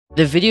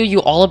The video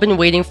you all have been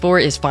waiting for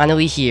is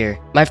finally here.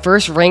 My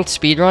first ranked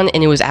speedrun,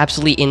 and it was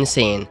absolutely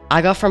insane.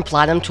 I got from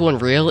Platinum to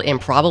Unreal in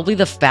probably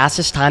the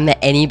fastest time that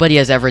anybody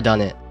has ever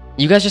done it.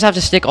 You guys just have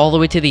to stick all the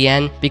way to the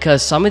end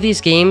because some of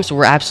these games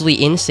were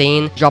absolutely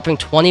insane, dropping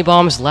 20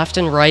 bombs left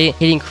and right,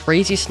 hitting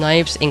crazy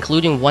snipes,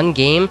 including one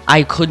game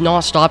I could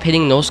not stop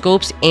hitting no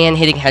scopes and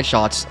hitting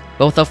headshots.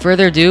 But without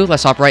further ado,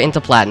 let's hop right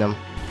into Platinum.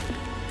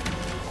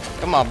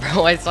 Come on,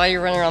 bro, I saw you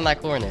running around that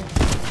corner.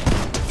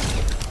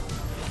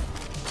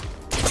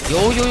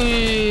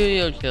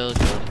 Yo, chill.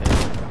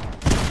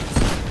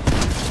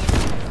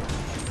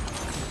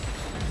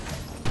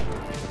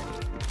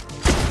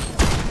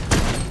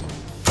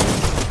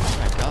 Oh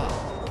my god.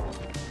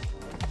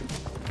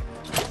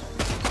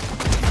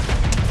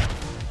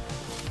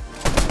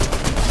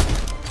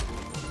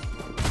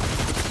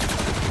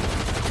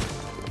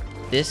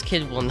 This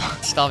kid will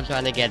not stop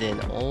trying to get in.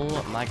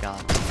 Oh my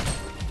god.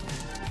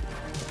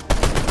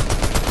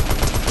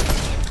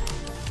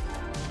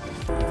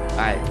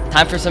 Alright,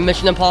 time for some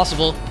Mission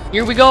Impossible.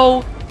 Here we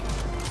go!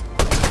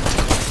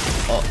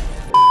 Oh.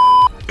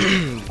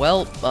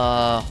 Well,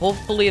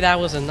 hopefully that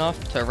was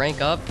enough to rank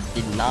up.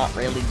 Did not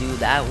really do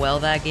that well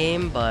that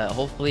game, but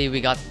hopefully we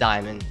got the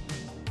diamond.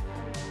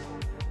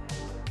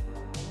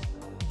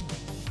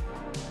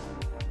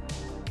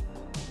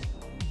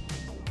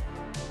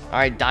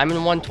 Alright,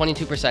 diamond 1,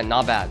 22%,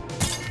 not bad.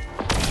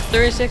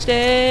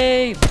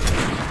 360!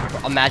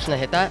 Imagine I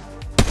hit that.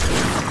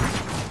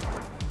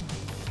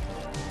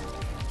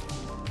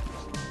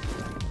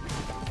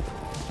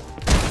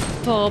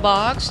 Full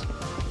box.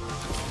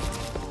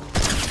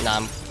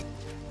 Nah,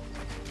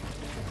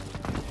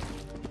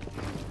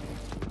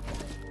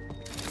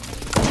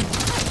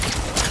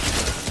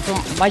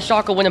 my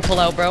shotgun wouldn't pull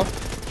out, bro.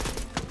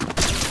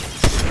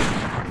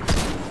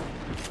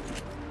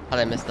 How'd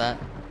I miss that?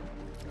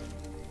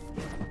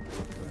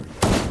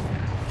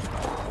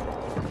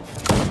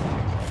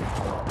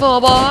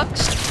 Full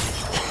box.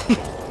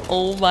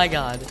 Oh my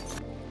god.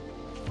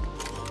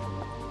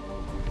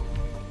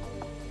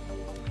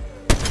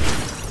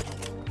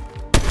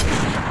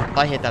 If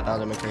I hit that, that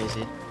would have been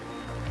crazy. Did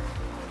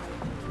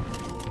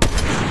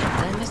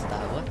I miss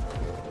that? What?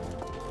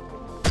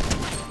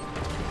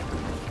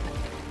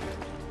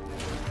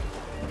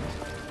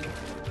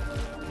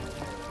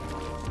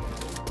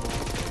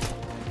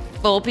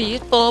 Full piece,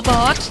 full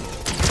box.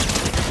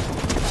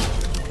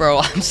 Bro,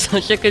 I'm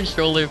such a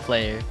controller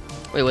player.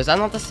 Wait, was that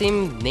not the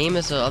same name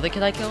as the other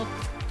kid I killed?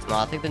 No,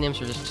 I think the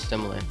names were just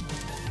similar.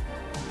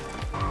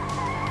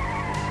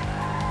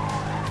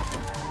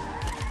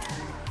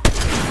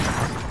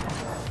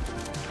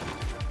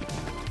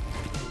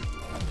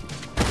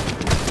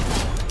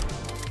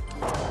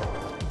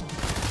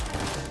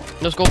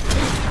 Let's go.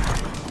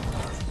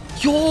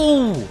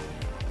 Yo!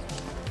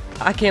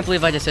 I can't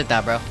believe I just hit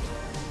that, bro.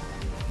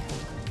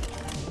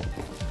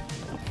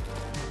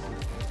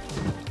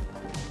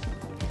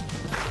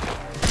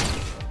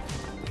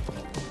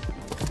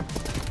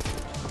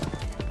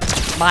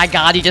 My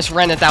god, he just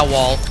ran at that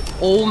wall.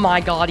 Oh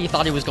my god, he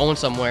thought he was going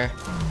somewhere.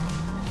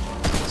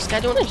 Is this guy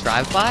doing a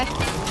drive-by? I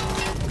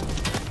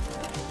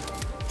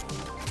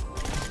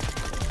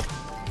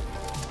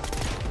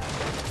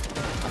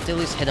have to at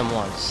least hit him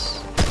once.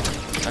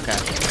 Okay.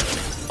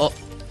 Oh.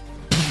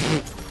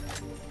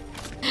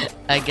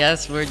 I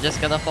guess we're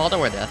just gonna fall to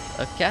our death.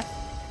 Okay.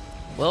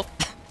 Well.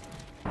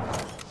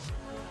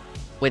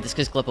 Wait, this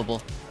kid's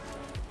clippable.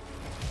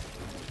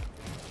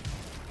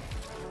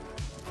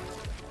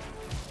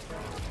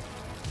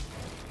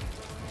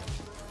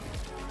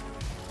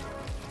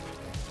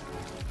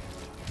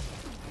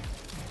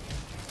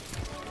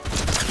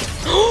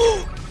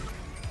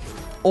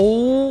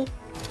 Oh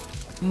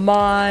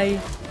my.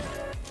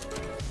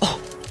 Oh.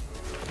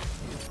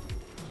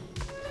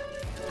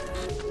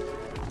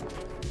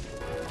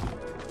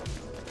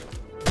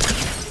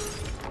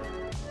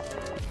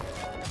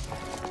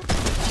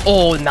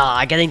 Oh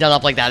nah, getting done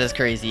up like that is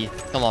crazy.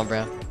 Come on,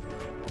 bro.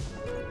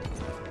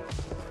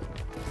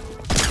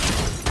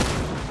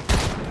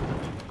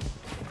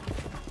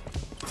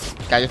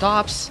 Got your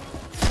tops.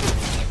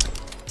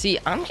 See,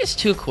 I'm just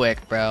too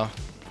quick, bro.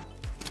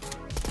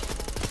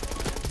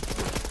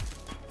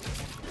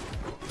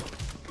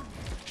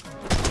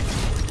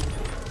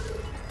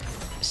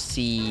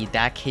 See,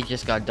 that kid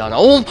just got done.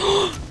 Oh!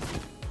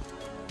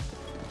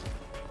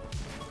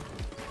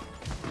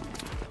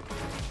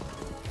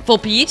 Full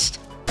piece?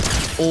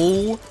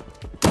 Oh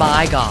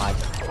my god.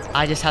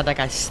 I just had that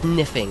guy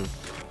sniffing.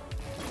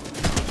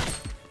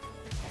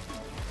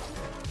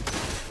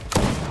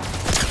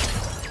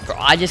 Bro,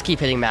 I just keep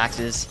hitting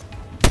maxes.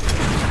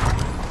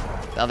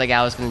 The other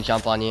guy was gonna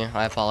jump on you.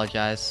 I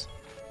apologize.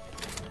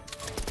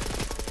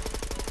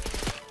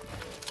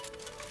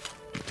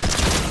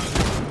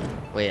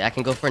 Wait, I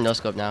can go for a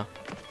no-scope now.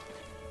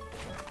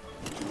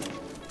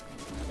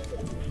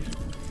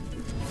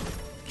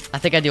 I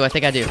think I do.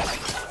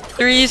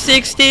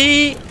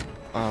 360!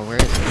 Oh, where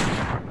is it?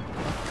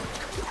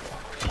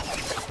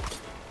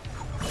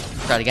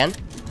 Try it again.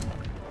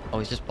 Oh,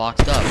 he's just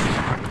boxed up.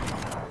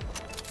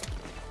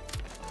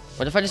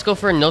 What if I just go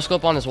for a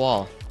no-scope on his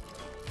wall?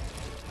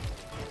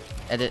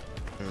 Edit.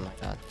 Oh my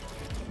god.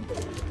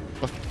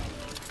 I'm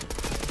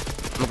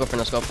gonna go for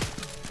no-scope.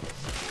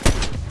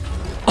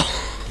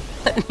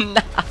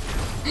 Nah.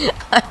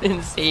 I'm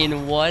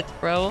insane. What,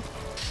 bro?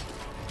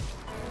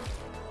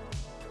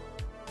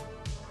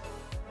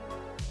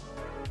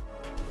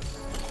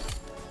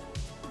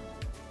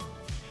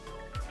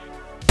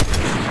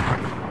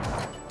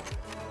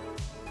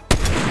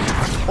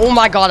 Oh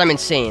my god, I'm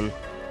insane.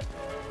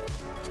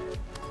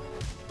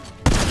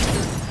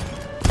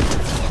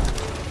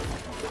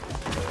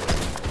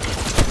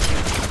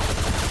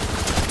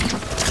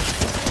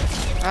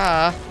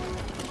 Ah.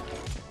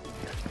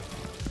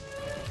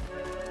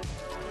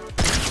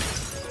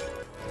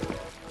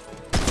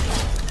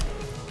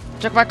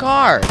 Check my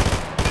car.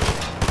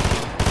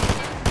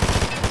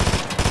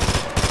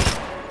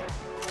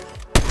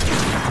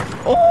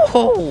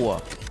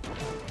 Oh.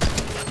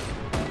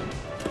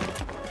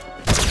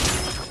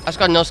 I just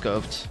got no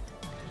scoped.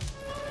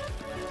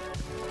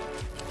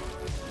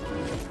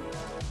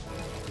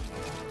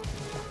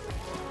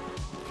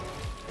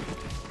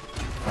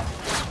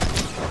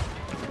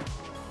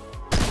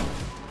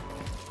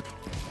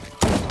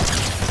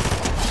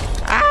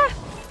 Ah!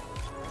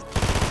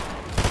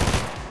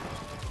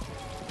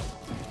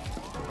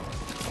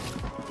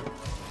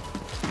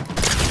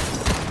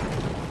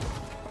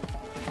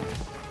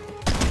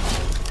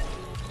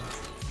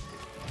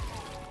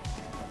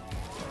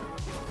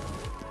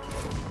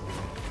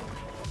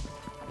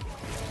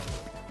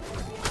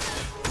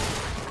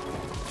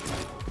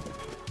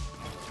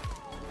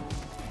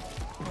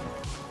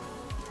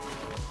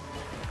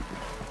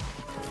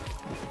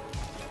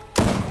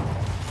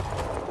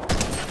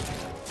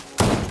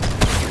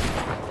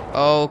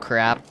 Oh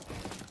crap.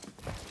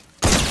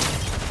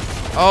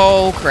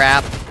 Oh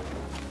crap.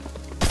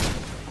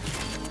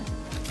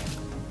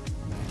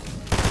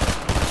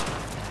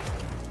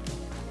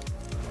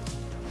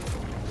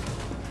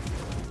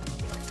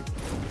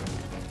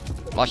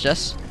 Watch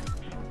this.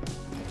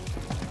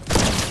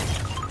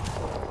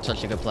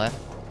 Such a good play.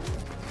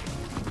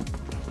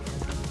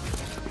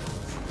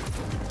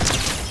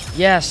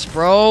 Yes,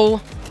 bro.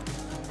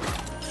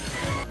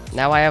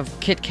 Now I have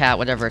Kit Kat,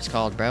 whatever it's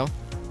called, bro.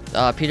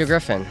 Peter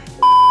Griffin.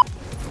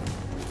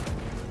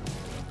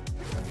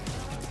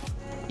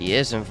 He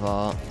is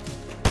involved.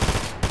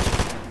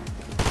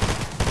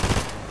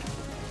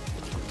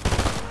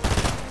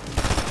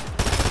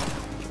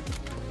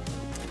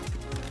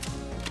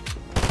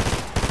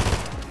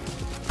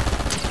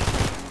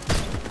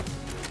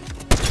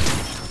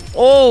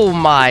 Oh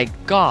my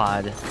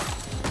god.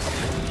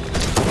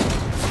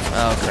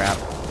 Oh crap.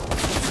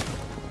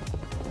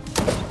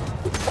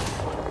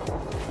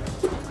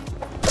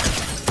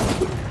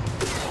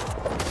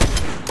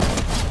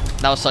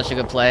 That was such a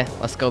good play.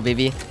 Let's go,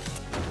 baby.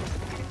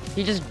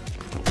 He just...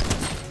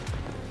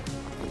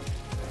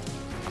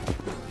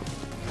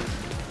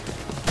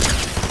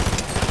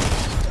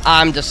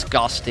 I'm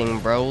disgusting,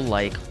 bro.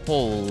 Like,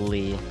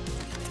 holy...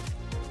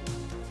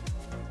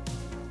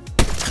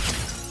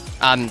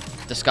 I'm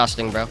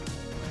disgusting, bro.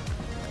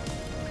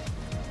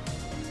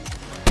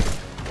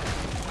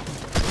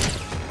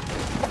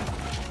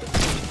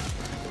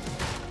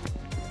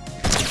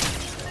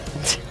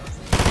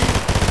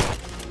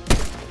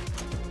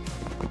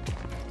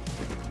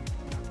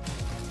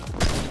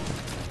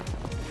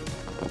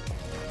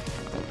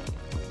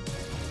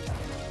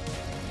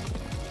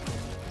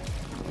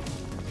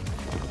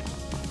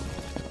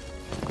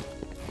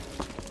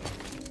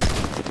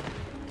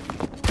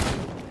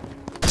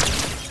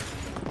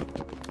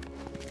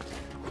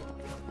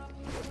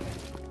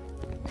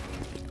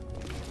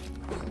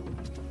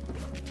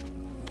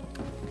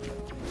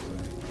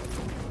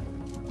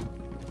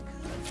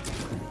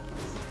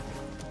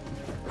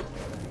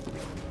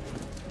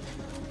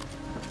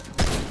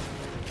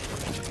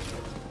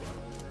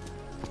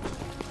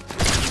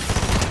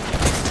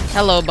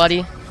 Hello,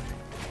 buddy.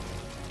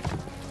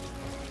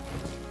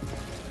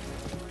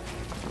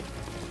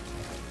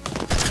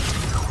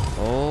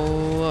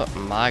 Oh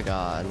my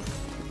god.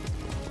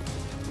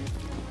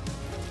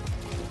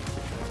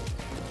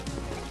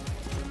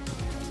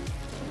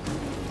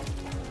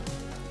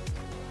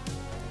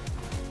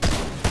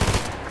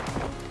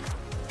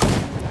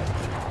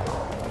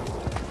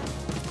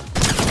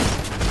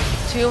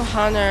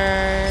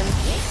 $200.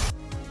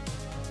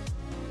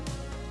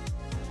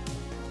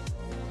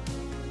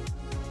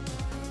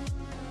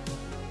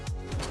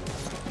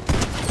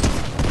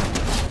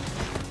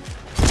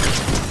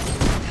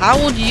 How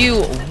would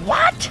you...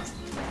 What?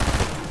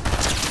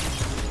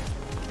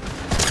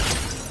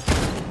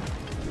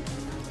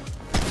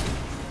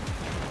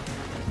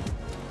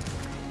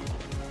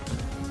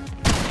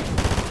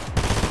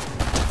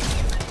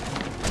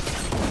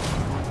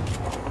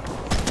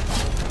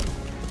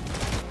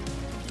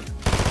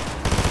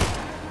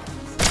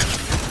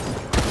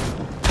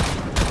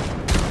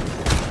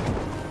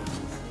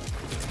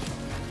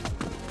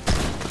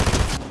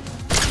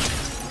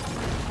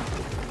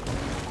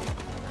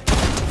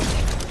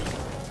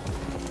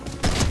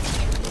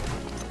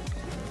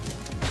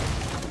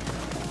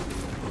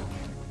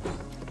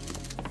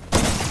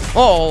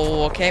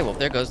 Oh, okay. Well,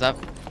 there goes that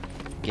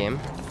game.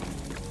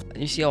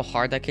 You see how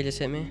hard that kid just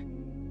hit me?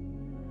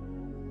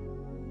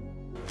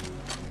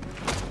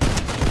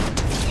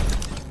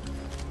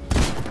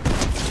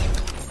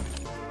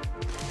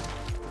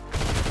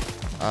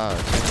 Oh,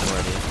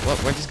 it's what?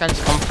 Where'd this guy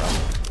just come from?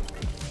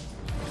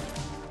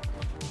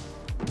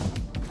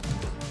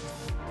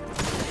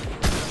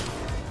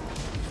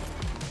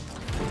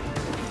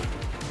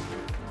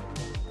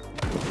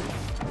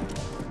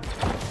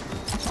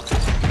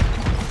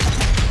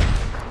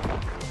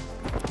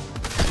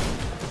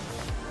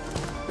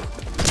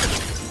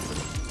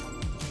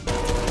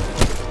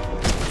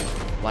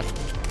 What?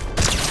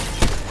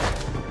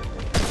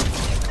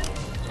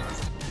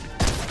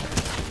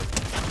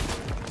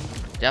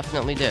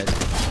 Definitely did.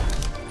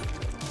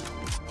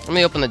 Let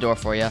me open the door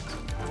for you.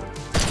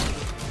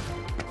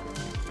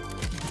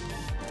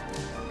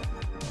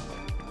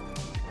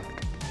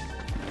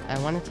 I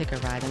want to take a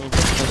ride on your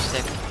disco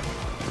stick.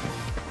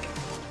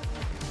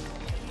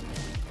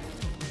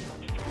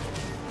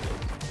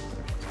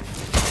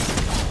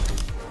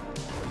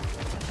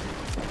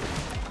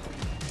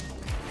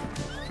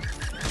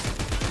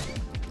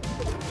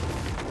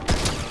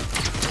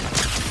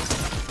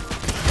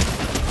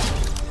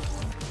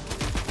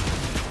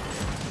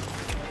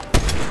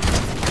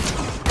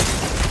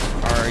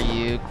 Are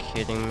you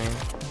kidding me?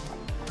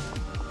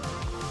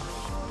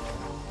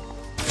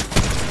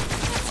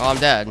 Oh, I'm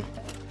dead.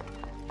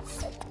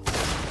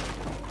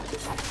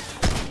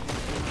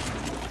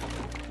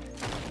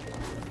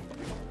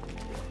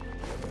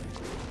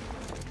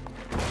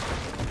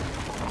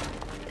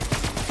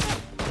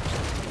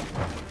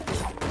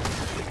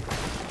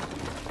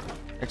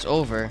 It's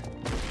over.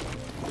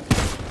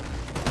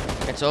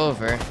 It's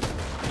over.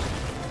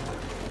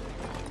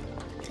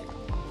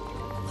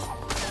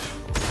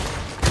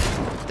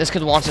 This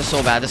kid wants it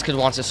so bad. This kid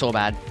wants it so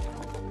bad.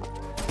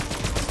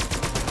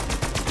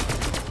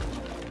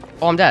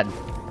 Oh, I'm dead.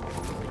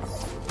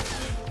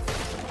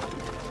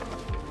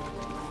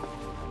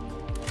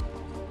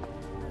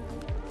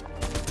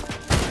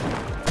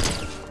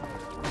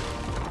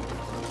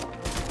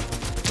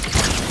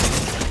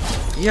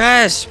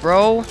 Yes,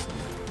 bro.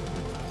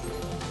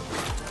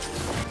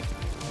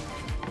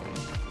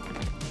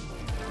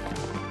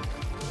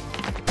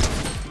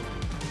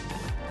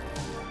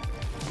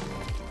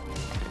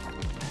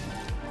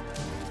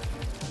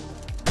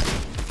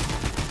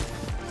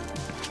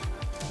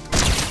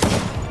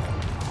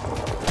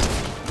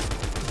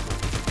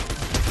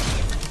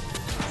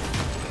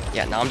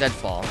 Yeah, now I'm dead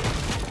fall.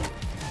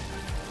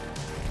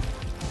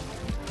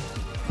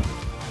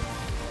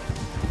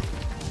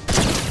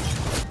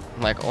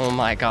 I'm like, oh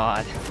my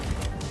god.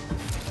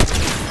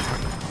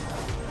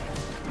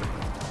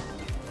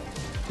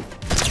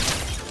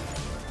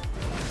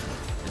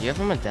 Do you have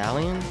a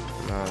medallion?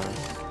 No.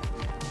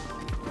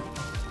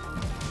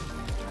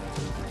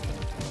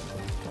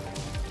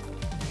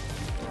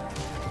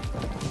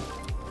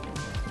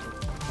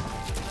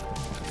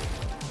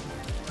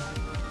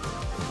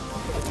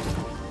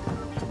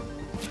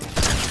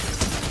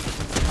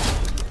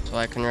 So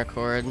I can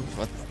record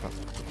what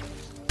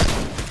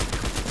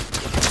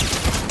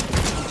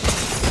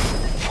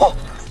oh,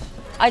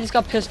 I just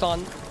got pissed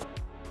on.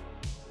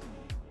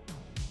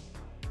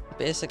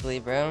 Basically,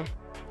 bro.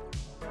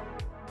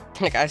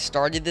 Like, I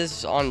started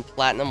this on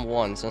Platinum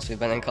 1 since we've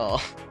been in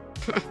call.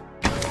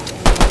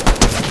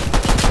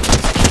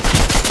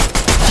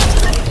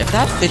 If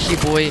that fishy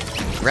boy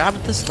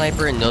grabbed the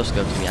sniper and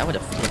no-scoped me, I would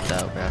have flipped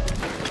out, bro.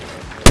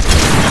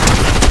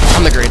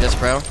 I'm the greatest,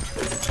 bro.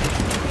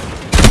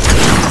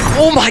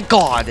 Oh my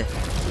god!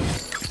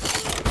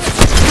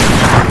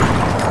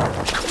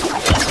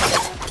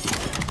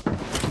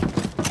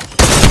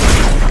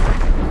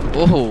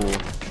 Whoa.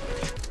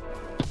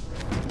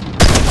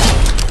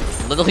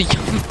 Little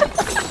young.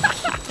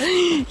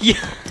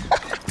 Yeah.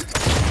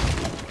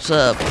 What's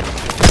up?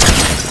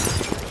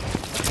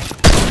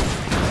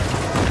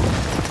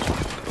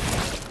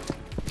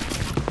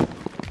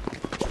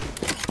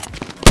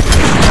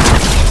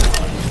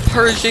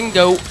 Persian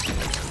goat.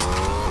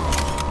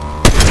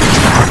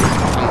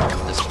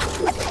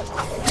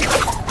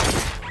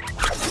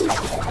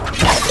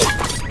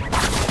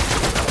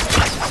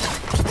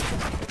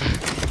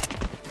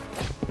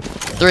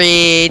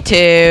 Three,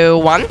 two,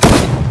 one.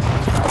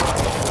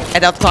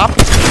 Head out the top.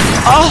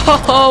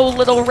 Oh,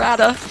 little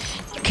rata.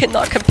 You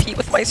cannot compete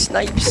with my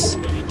snipes.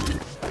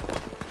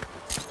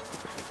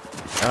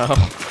 Oh.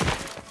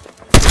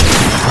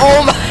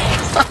 Oh my.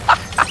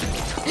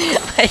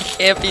 I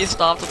can't be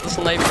stopped with the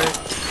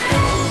sniper.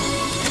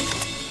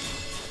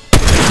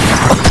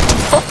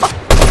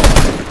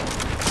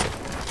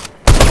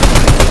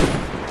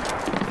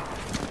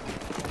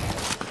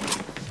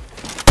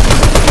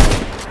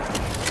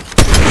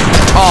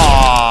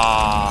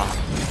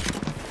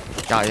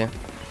 Got you.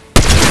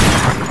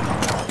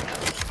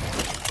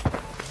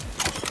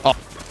 Oh.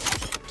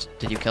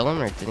 Did you kill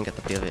him or didn't get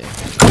the POV?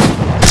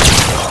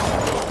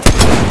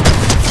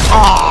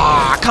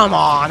 Aw, come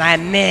on, I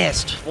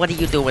missed. What are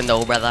you doing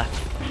though, brother?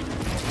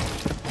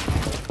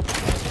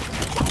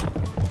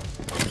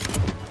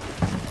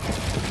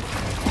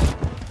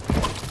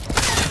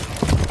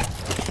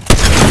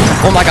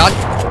 Oh my god.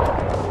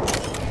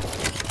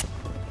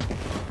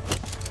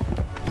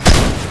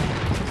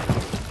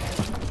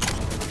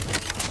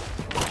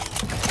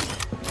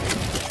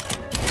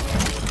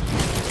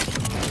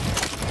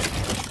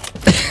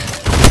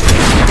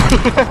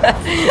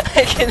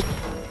 I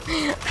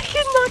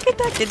can knock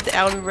that kid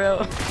down,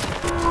 bro.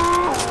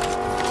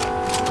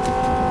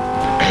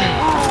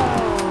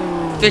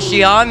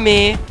 Fishy on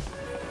me.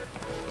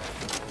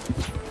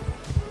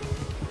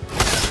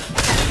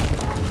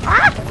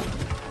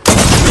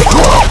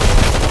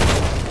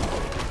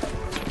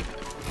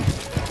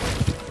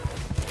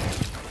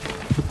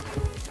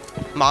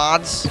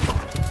 Mods.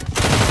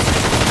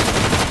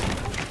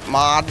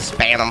 Mods,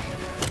 ban them.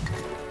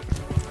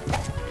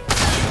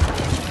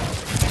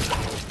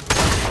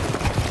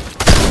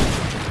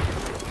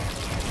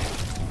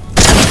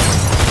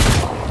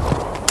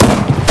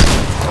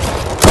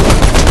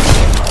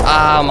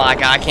 Oh my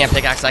god, I can't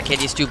pickaxe that kid,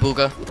 he's too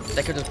booga.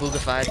 That kid was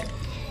boogified.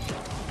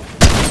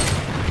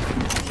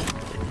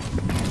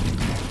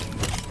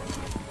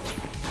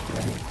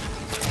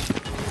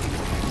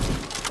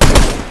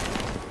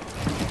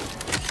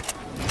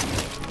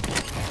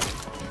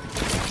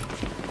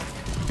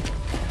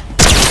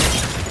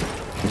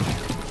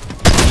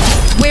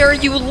 Where are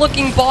you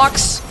looking,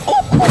 box? Oh.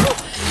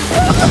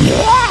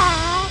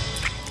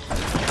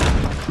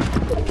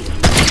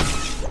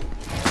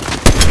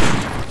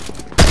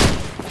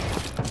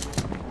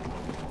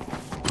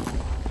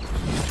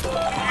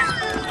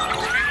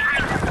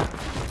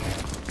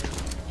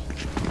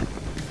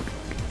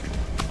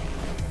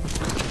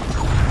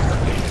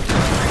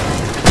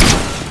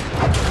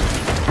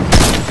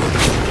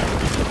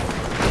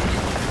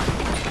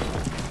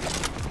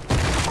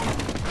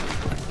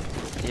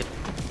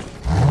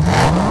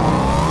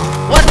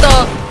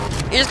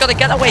 You just got a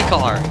getaway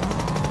car.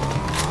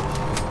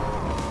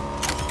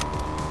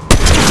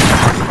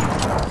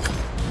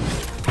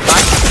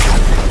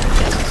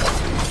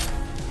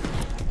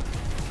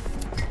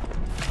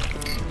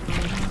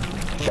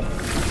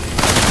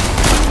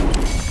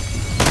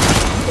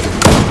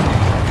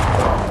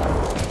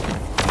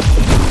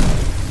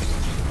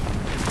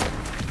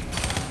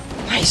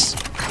 Nice.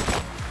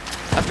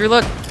 After you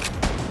look.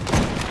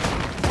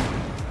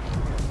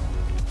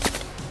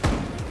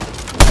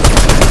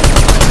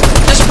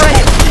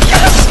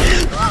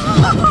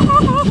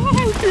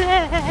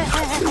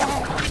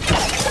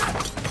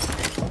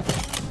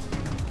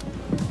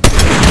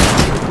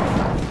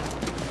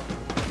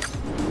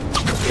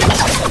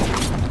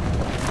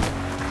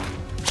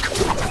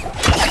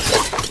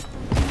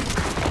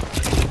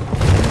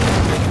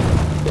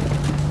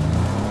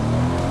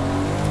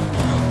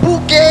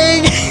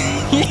 Gang!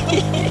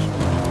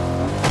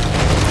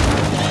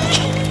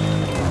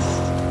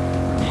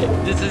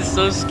 This is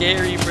so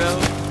scary, bro.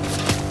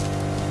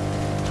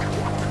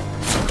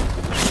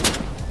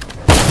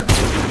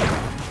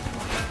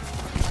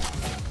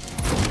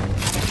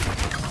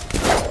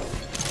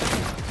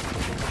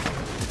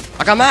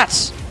 I got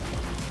mats.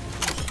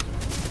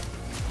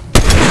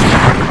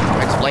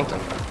 I just blanked him.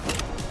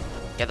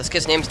 Yeah, this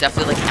kid's name's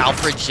definitely like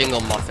Alfred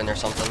Jingle Muffin or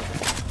something.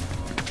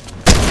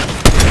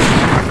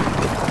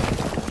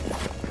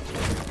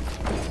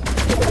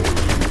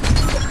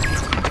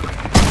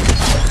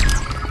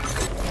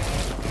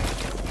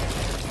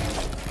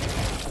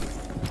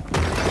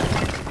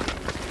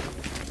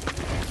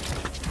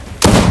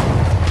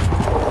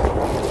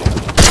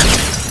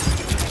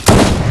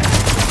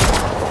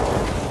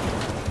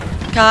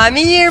 Come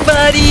here,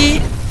 buddy!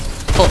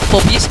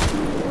 Full piece.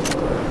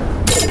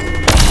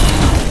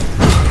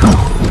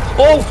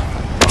 Oh!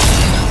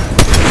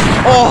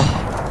 Oh!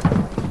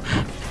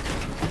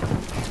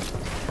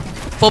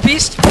 Full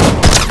piece.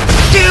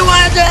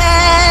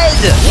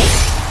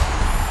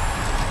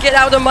 200! Get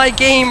out of my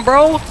game,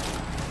 bro!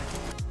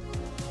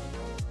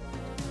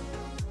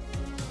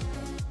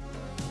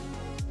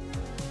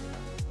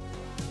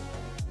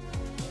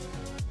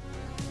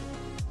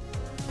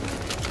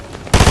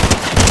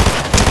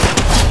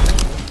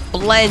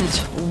 Blend,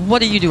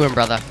 what are you doing,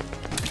 brother?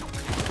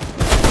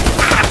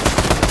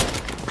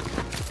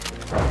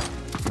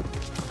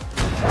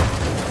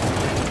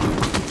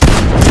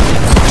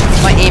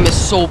 My aim is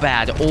so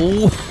bad.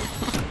 Oh.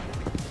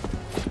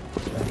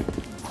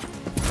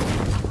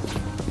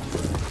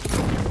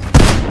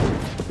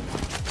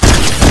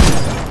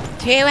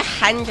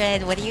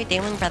 200. What are you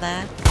doing,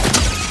 brother?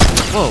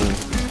 Whoa.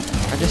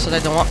 I just said I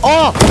don't want.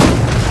 Oh!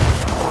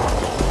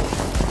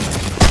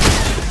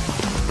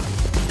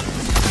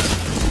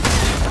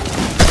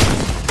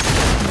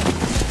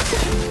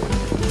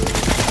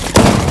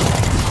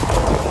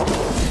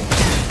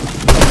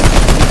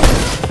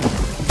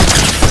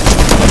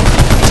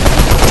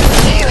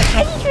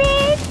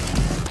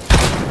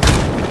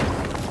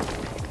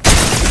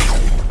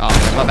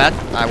 My bad.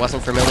 I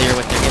wasn't familiar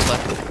with your gameplay.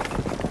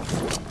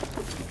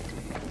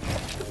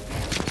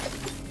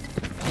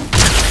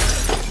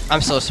 I'm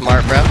so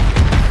smart, bro.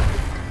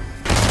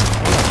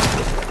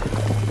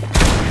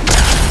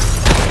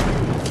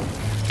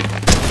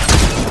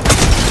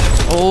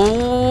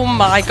 Oh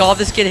my god,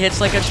 this kid hits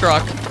like a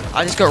truck.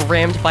 I just got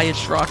rammed by a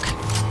truck.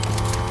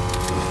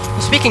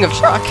 Speaking of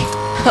truck.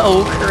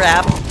 Oh,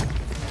 crap.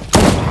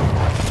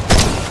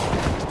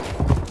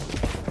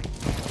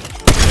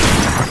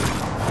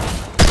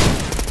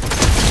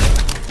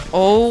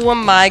 Oh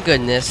my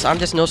goodness. I'm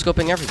just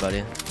no-scoping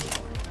everybody.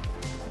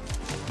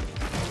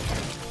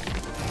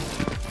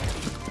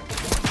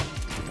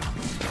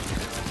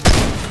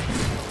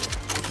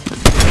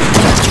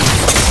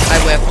 I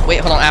whiffed.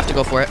 Wait, hold on. I have to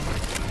go for it.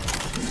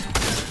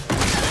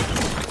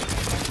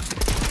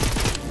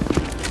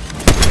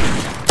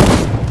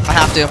 I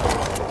have to.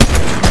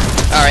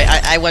 Alright,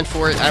 I went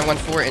for it. I went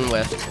for it and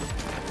whiffed.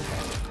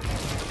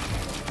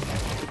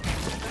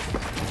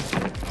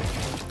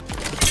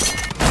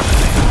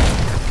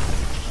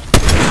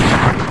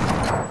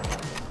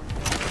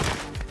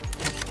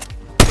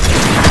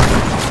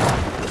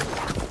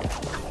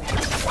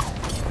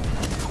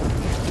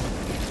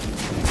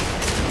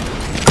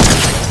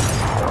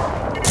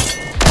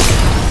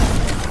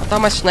 I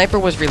thought my sniper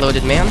was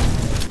reloaded, man.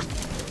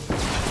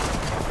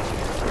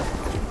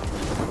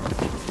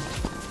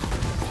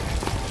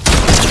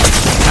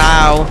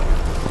 Ow.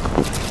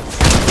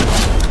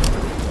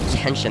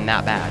 Tension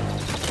that bad.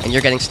 And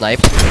you're getting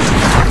sniped.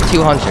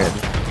 200.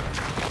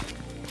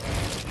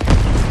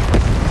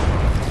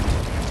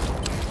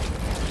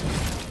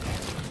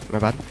 My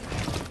bad.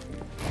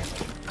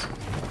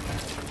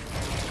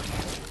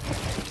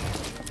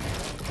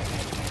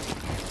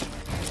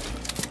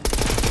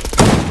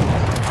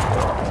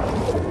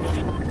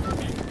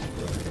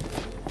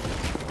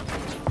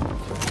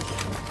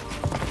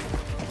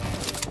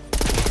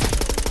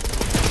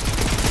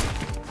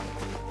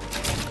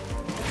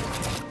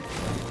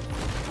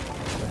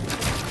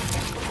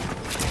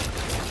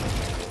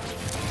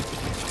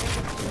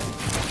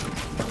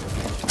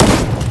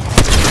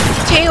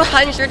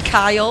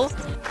 Kyle.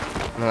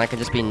 And then I could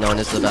just be known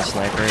as the best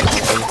sniper or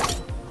something.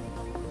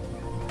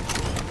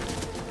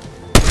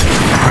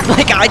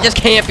 Like, I just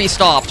can't be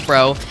stopped,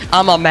 bro.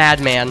 I'm a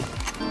madman.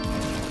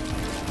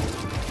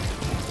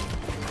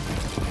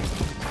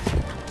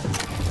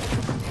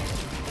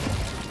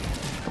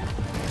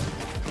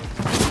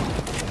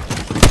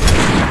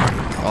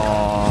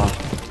 Oh.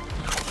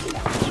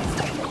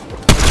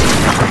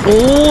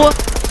 Oh.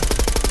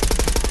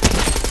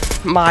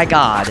 My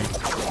God.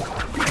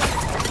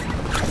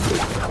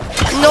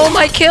 No,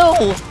 my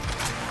kill!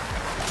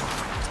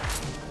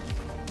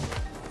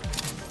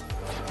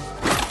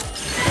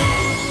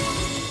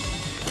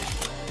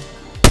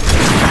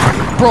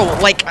 Bro,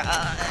 like,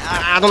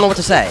 I don't know what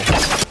to say.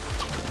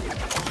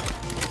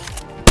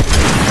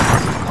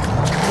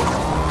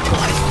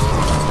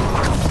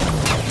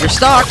 You're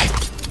stuck!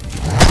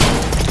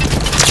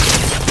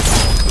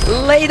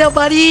 Later,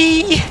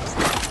 buddy!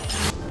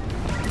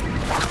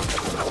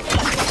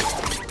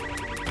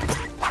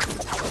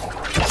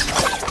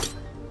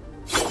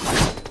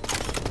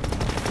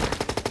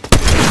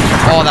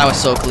 Oh, that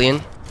was so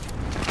clean.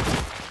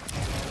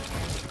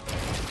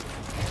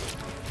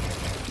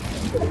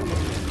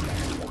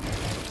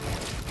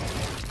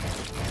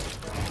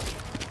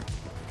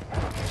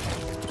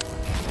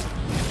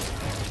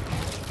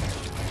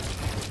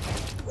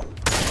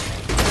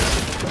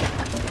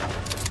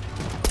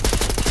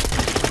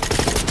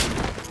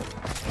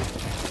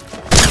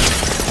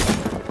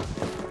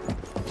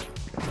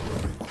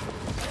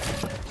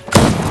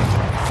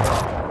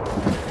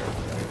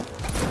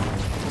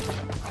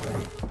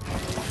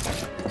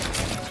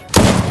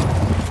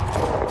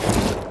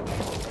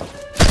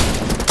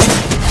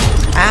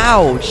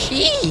 Ow,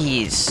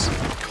 jeez.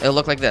 It'll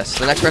look like this.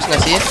 The next person I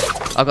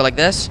see, I'll go like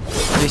this.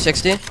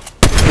 360.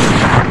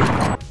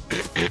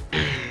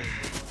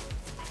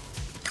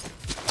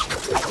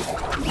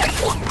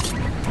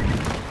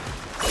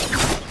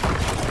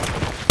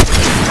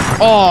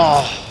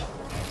 Oh.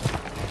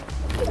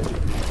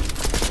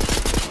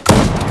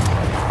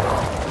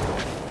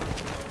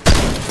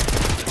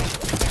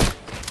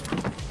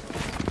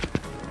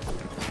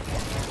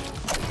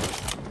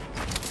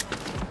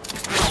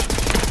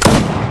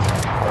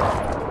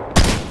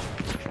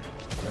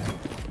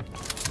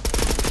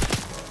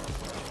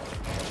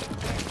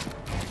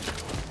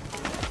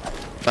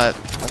 But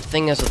the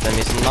thing is with him,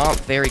 he's not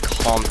very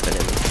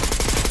confident.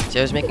 See,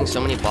 I was making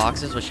so many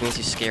boxes, which means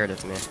he's scared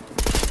of me.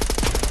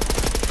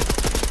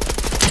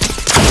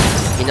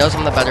 He knows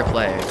I'm the better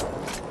player,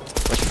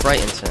 which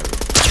frightens him.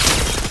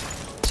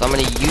 So I'm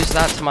gonna use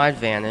that to my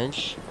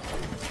advantage.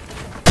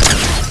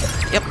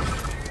 Yep.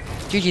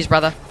 GG's,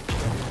 brother.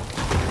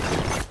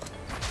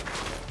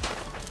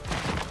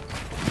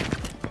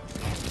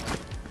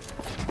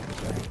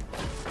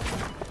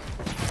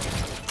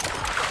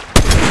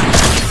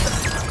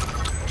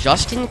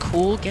 Justin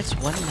Cool gets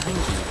 190.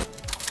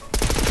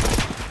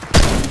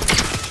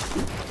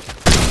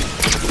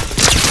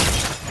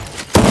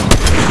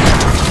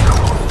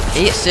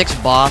 Eight, 6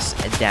 boss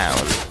down.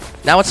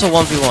 Now it's a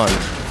 1v1.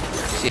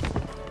 See.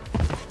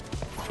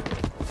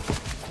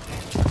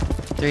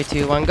 3,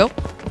 2, 1, go.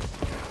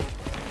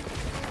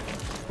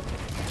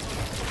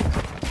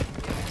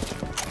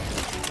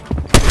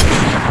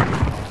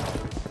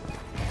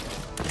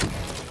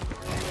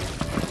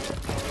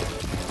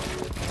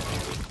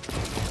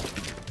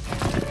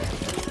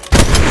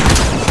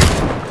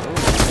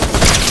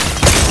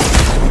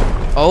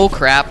 Oh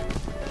crap.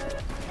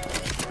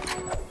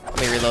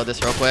 Let me reload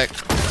this real quick.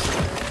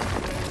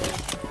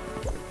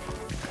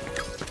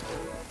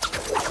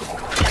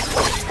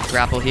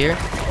 Grapple here.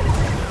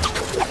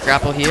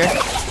 Grapple here.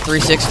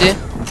 360.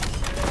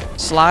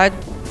 Slide.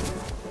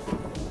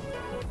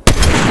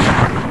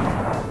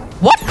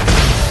 What?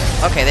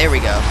 Okay, there we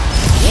go.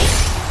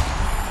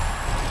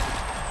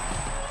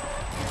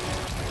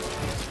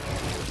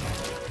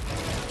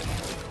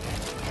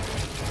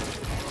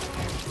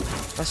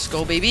 Let's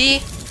go,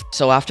 baby.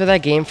 So after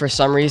that game, for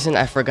some reason,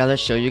 I forgot to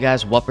show you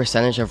guys what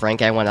percentage of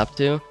rank I went up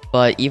to.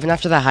 But even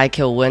after the high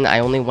kill win, I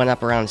only went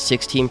up around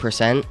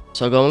 16%.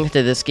 So going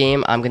into this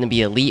game, I'm going to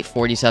be elite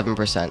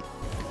 47%.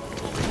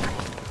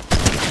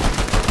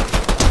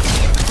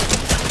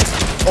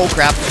 Oh,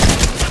 crap.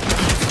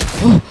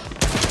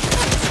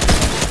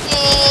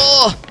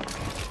 Oh.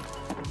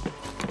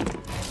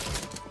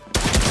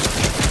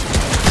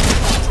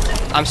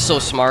 I'm so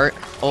smart.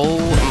 Oh,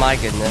 my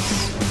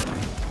goodness.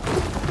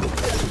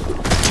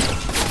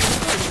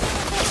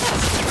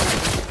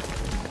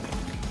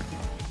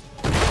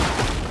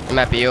 It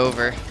might be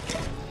over.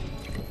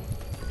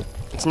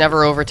 It's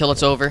never over till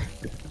it's over.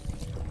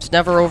 It's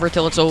never over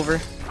till it's over.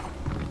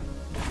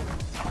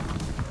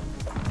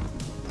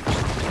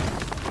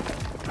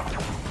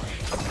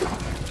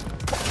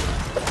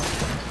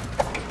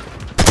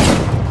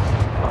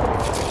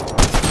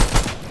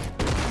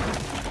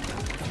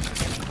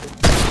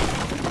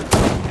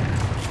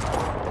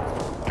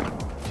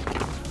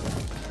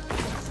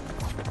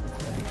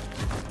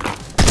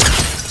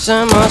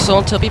 Some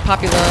muscle to be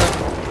popular.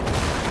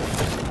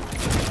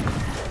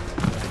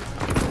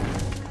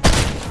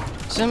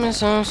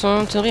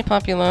 Some to be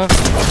popular.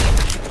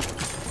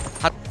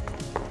 Hot.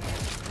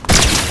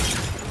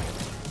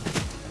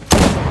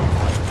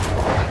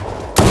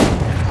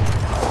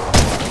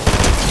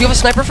 Do you have a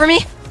sniper for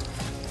me?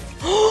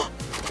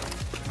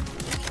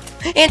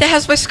 And it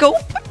has my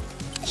scope.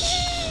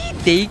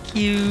 Thank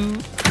you.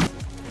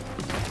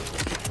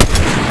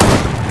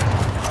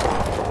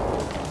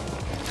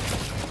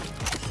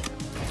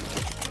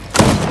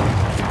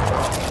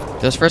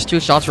 Those first two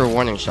shots were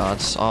warning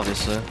shots,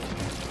 obviously.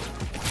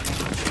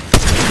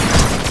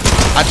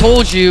 I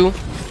told you.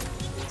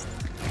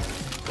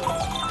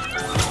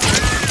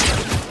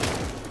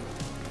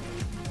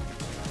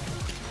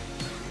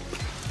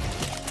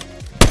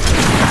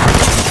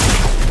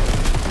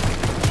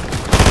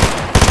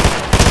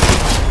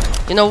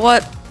 You know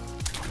what?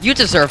 You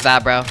deserve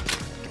that, bro.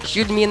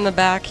 Shooting me in the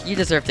back, you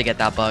deserve to get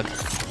that bug.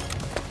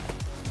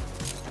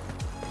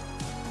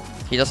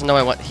 He doesn't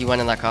know he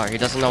went in that car. He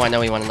doesn't know I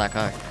know he went in that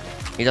car.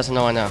 He doesn't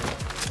know I know.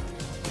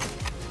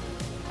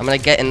 I'm gonna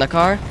get in the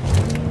car.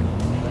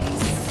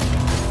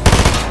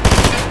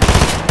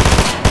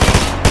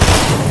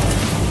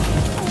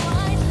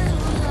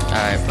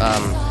 Alright,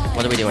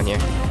 what are we doing here?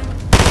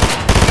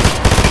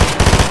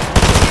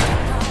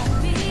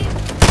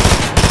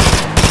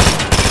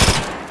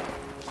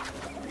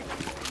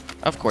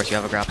 Of course you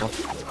have a grapple.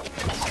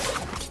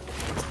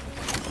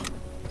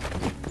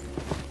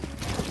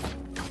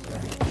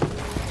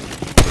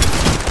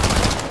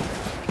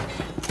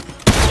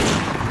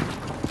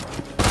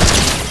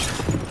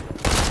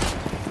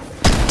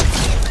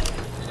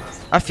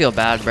 I feel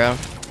bad, bro,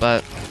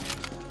 but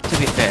to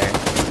be fair.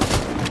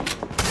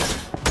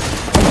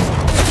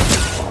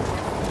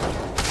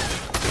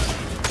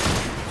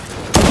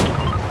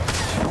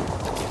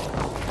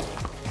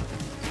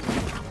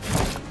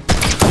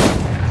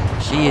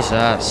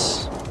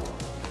 Jesus.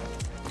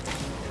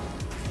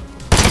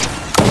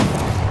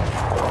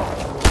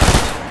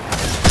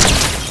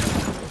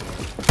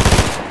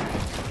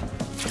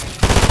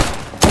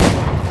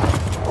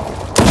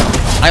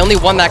 I only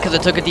won that because I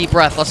took a deep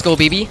breath. Let's go,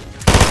 baby.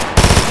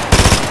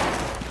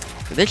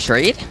 Did they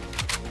trade?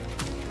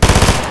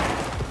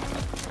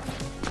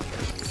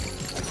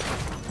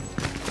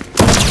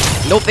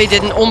 Nope, they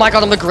didn't. Oh my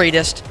god, I'm the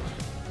greatest.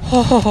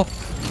 Oh,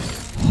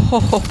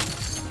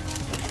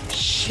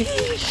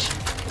 sheesh.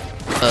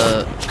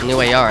 New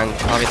AR and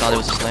probably thought it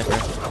was a sniper.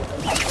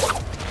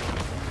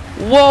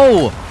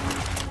 Whoa!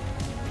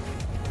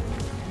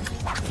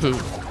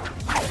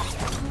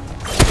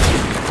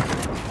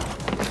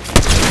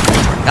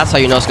 That's how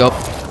you no scope.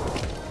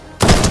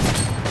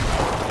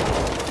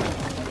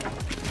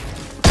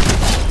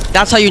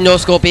 That's how you no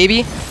scope,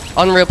 baby.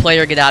 Unreal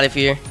player, get out of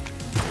here.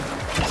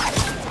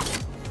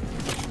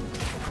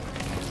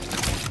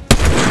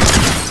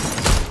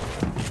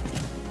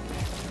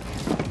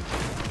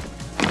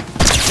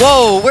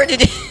 Whoa, where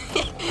did it?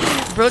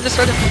 Bro just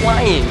started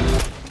flying.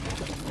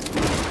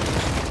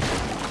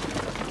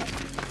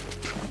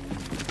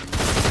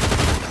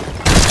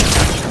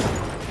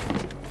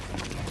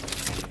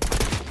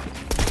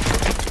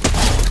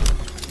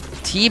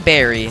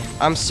 T-Berry.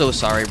 I'm so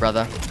sorry,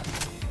 brother.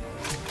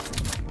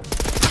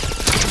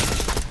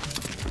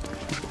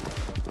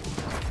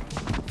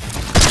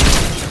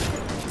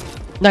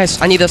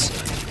 Nice, I need this.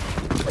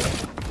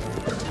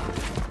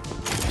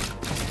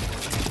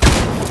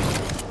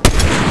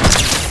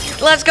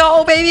 Let's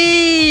go,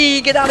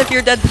 baby! Get out of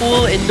here,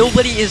 Deadpool, and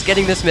nobody is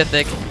getting this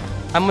mythic.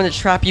 I'm gonna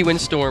trap you in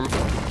storm.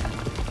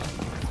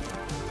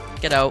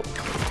 Get out.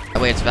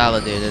 Oh, wait, it's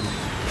validated.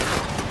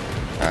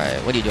 Alright,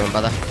 what are you doing,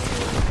 brother?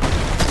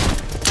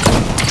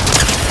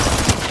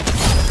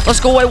 Let's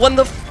go, I won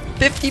the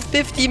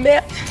 50-50,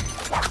 man!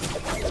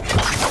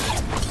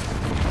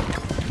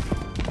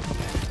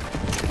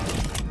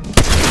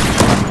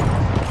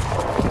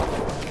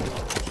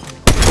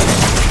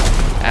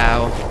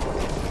 Ow.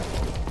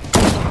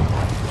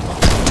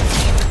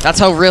 That's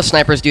how real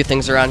snipers do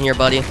things around here,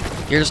 buddy.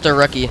 You're just a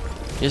rookie.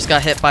 You just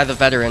got hit by the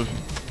veteran.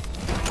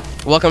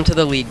 Welcome to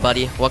the league,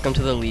 buddy. Welcome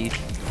to the league.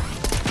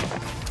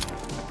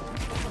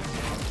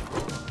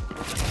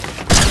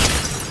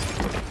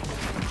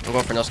 I'm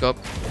going for no scope.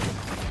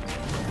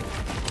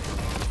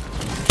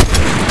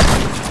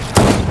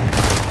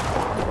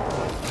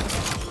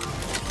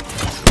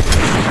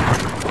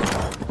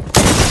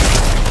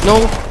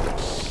 No.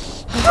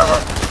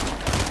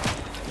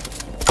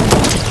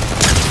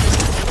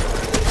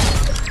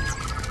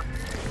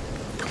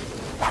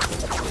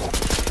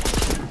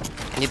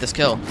 I need this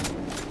kill.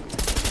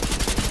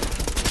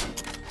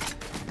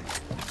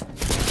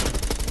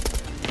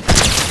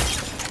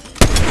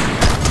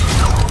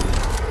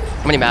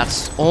 How many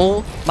mats?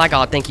 Oh my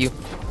god, thank you.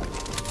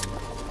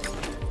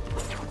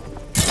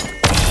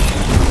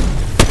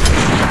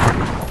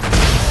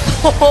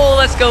 Oh,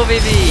 let's go,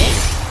 baby!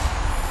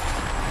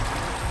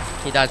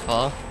 He died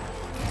fall.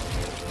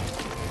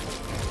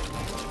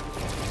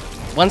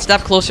 One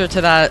step closer to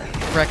that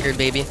record,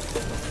 baby.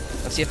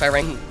 Let's see if I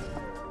rank.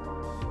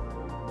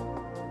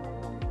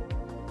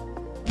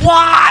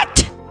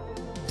 What?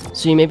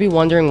 So you may be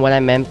wondering what I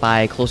meant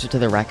by closer to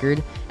the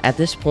record. At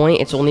this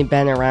point, it's only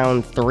been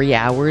around 3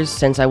 hours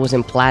since I was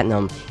in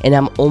Platinum, and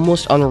I'm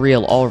almost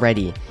Unreal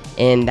already.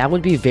 And that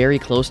would be very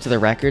close to the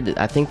record.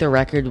 I think the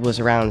record was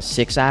around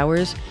 6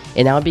 hours,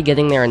 and I would be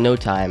getting there in no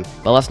time.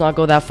 But let's not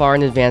go that far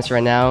in advance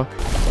right now.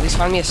 At least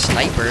find me a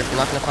sniper if you're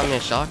not gonna find me a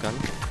shotgun.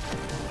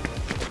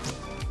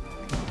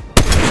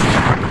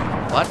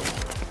 What?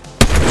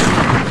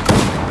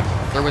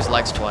 There was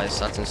legs twice,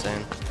 that's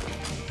insane.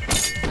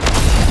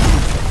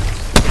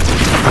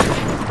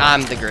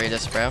 I'm the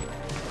greatest, bro.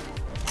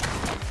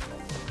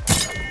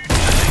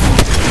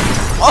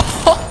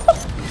 Oh!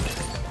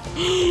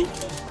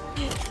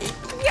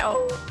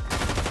 Yo!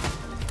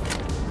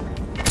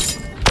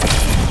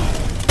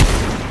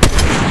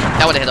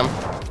 That would've hit him.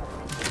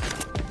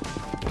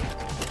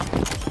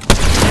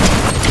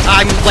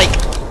 I'm, like,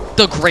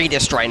 the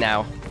greatest right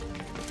now.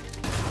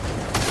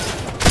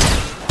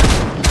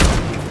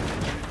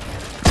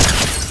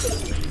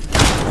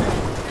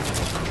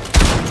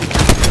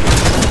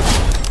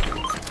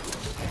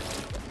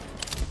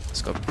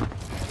 Let's go.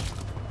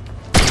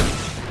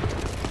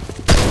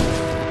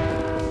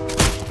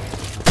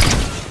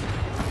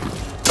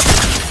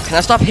 Can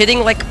I stop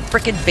hitting like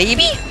frickin'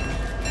 baby?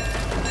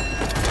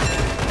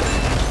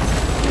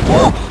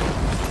 Whoa!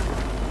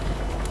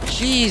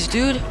 Jeez,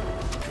 dude.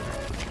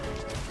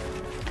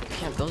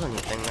 Can't build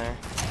anything there.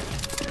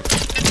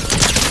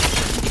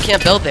 You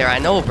can't build there, I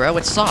know, bro.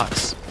 It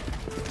sucks.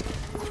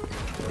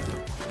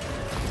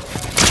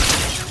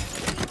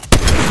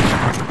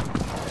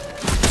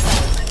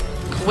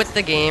 Quit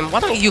the game.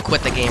 Why don't you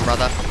quit the game,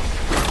 brother?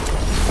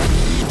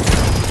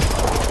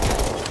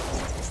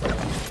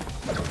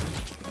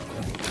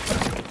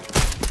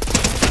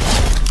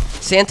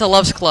 Santa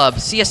loves club.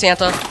 See ya,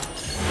 Santa.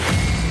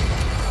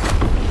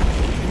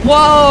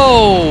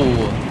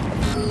 Whoa!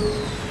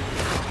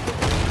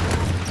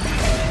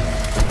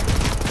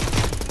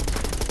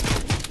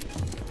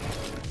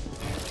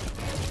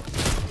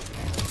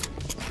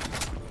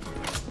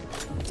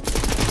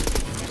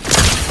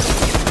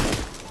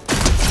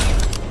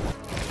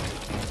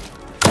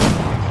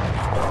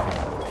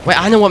 Wait,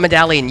 I know what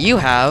medallion you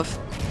have.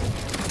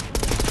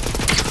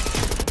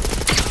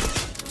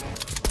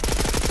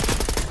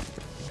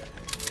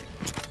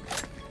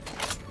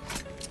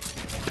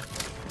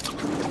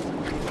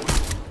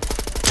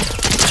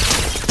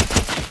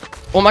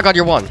 Oh my god,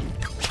 you're one.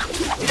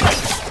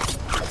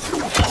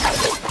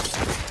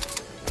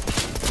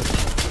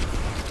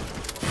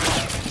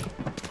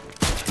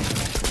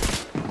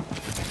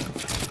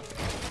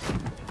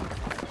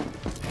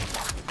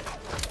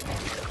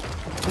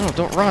 No,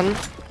 don't run.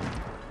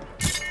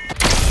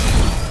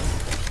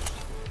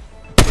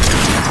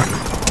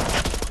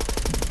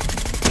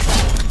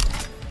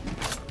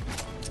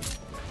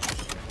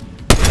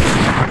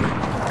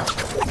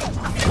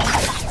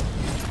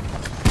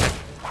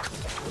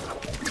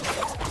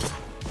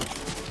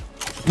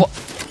 What?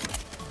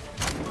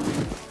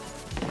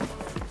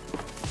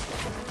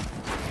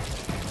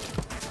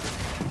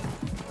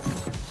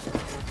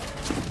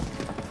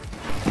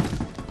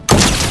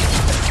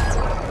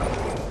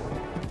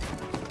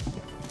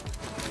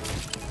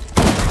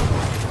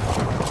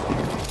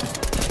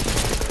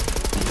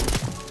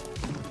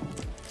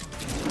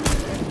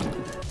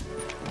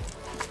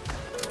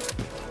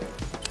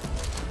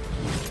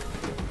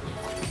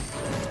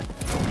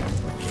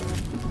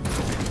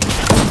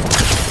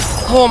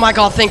 Oh my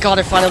god, thank god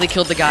I finally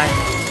killed the guy.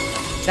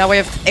 Now I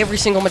have every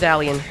single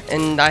medallion,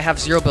 and I have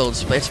 0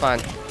 builds, but it's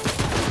fine.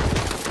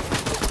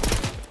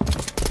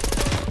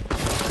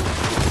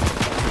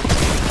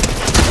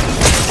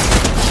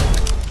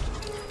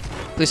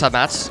 Please have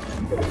mats.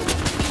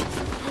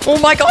 Oh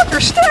my god,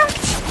 they're stacked!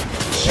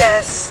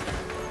 Yes!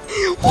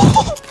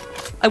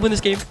 I win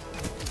this game.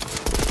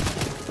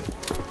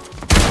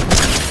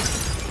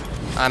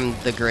 I'm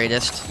the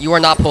greatest. You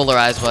are not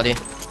polarized, buddy.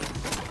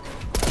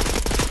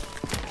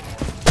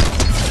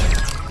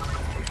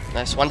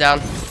 Nice, one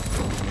down.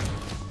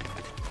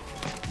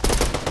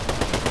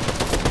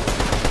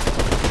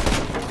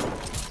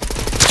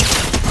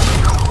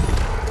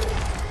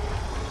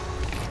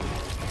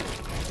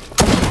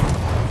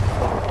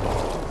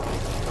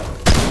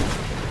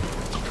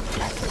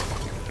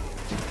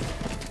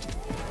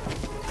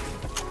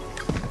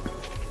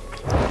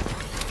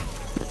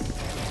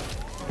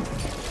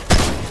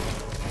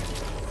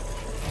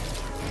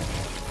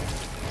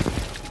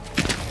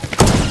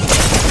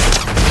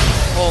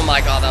 Oh my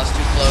god, that was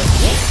too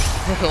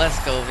close. Let's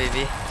go,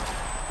 baby.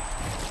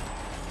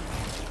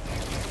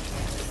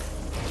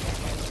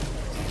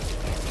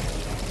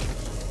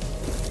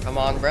 Come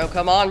on, bro.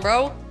 Come on,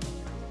 bro.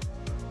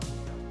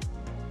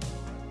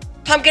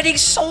 I'm getting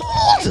sold!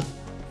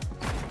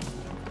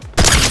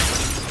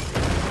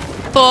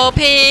 Full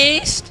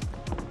paste!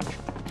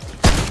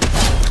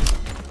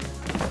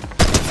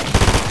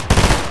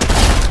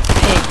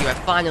 Thank you, I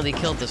finally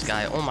killed this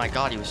guy. Oh my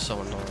god, he was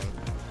so annoying.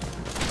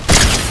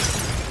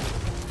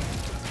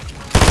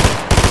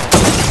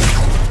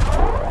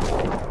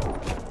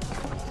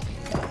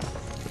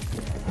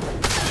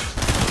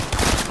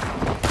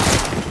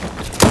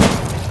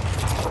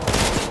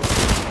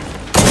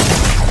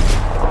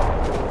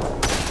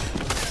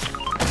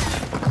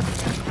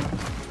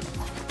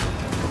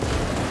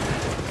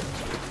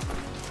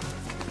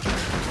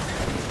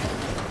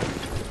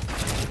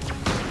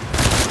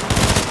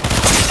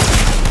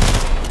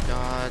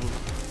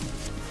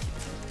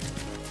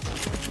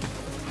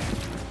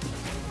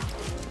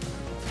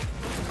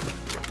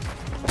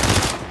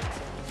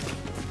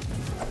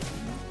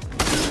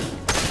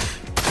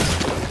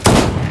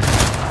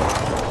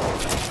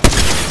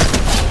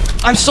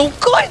 I'm so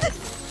good!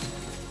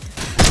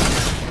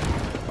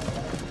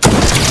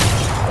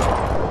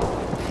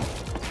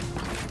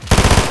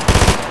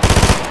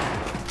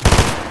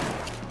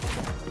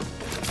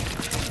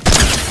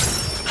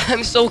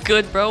 I'm so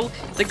good, bro.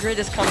 The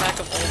greatest comeback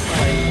of all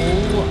time.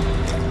 Oh.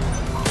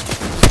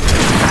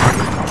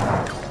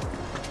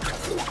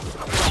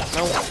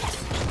 No.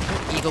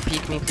 Don't ego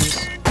peek me,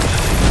 please.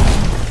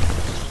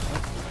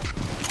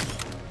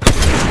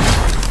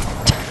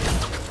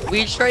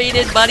 We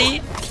traded,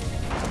 buddy.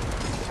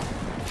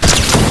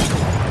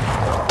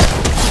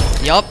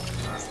 Yup.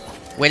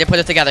 Way to put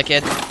it together,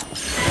 kid.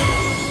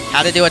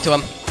 How to do it to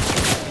him.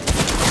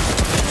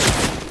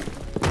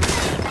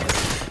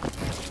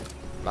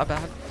 My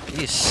bad.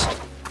 Peace.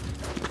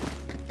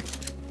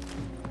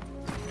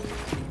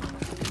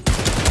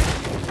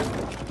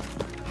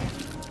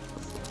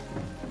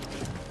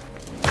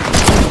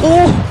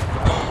 Oh!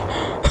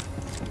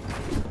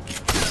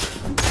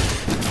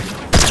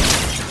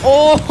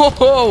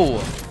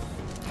 Oh!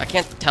 I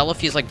can't tell if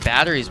he's like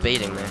batteries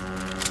baiting me.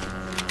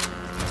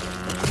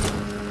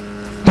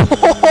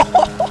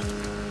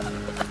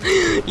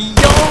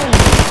 Yo!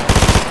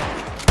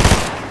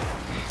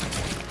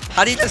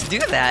 How do you just do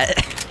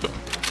that?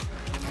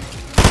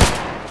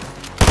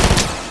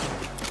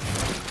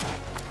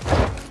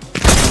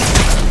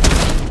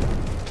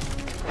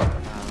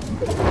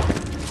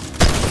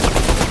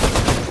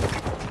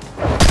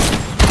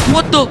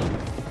 What the?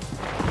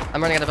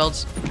 I'm running out of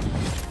builds.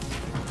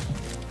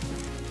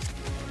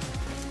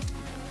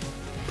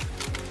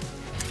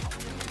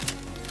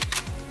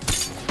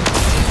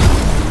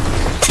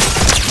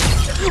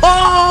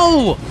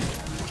 Oh!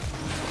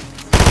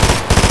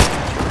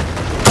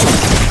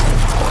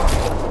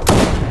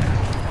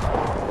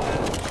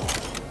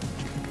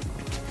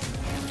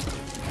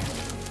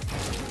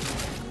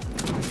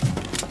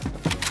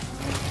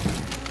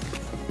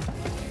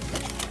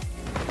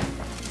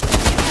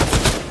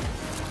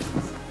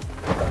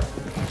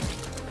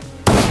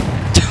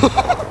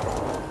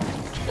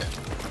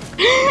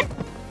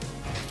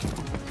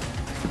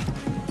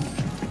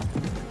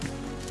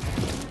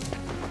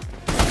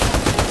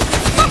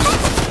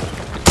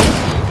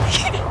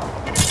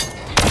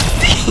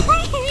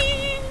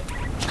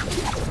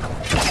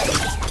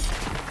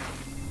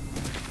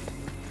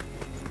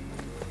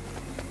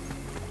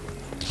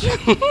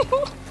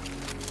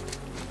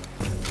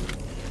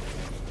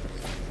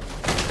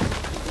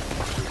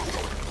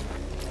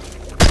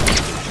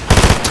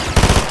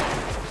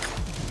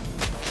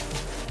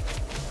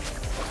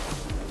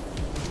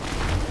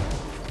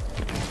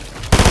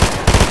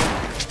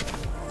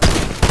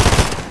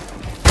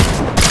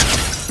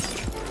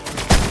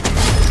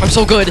 I'm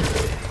so good.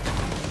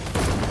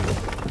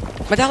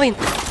 Medallion.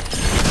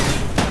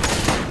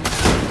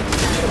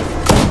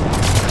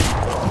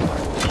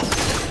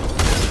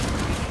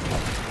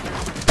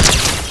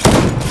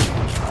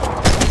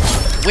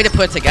 Way to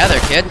put it together,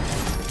 kid.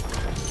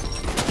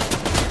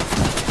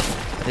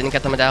 I didn't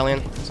get the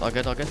medallion. It's all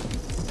good, all good.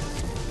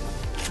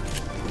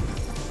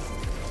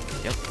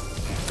 Yep.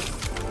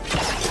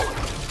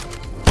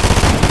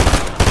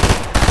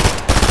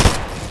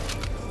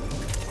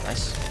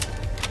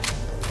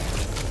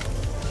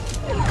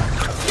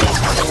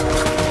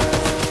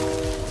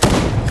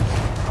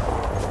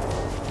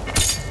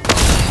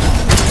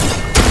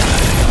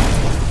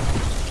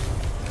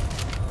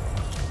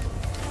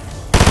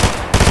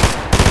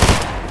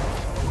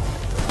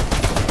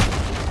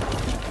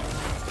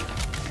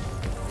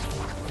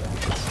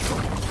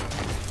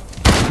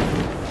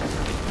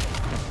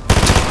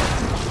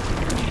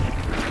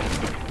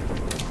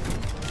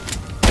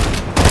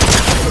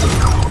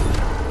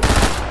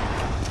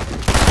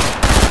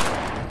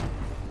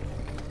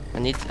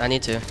 I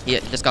need to. He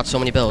just got so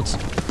many builds.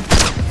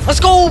 Let's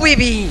go,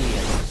 baby!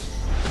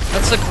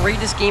 That's the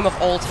greatest game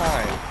of all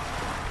time.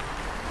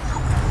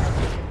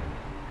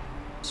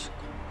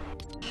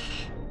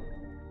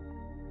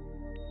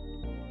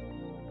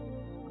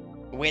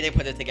 Way they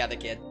put it together,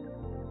 kid.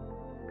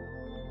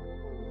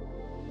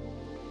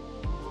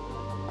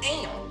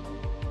 Damn!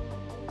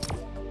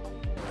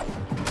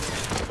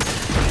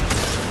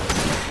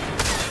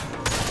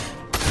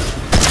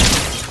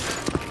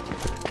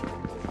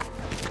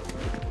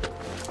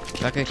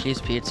 Chuck E. Cheese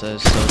pizza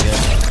is so good.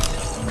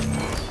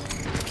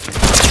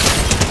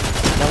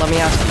 Now let me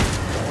ask you.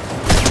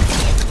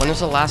 When was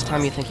the last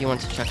time you think you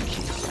went to Chuck E.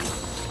 Cheese?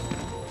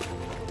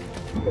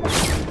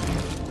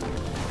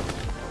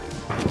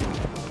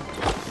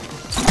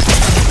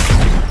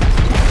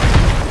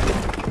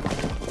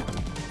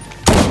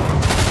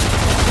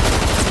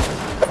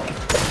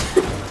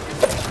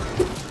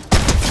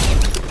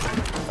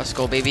 Let's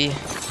go, baby.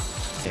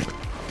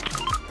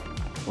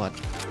 What?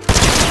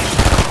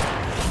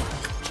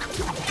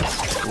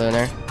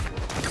 Lunar.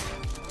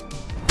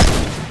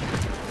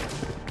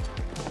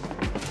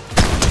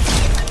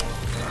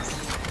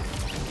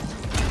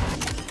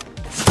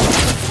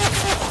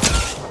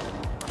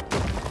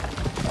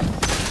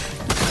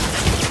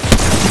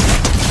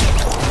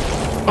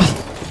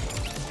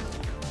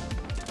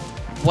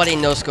 What a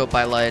no scope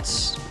by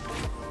Lights.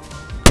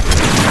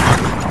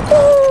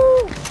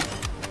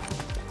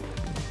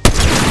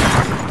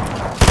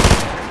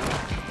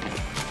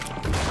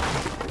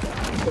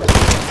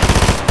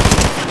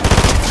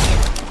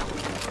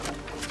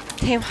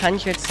 Team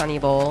 100 Sunny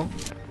Bowl.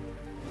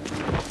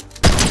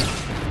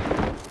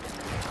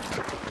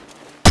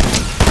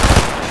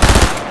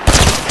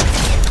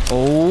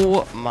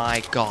 Oh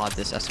my god,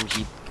 this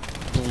SMG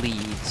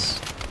bleeds.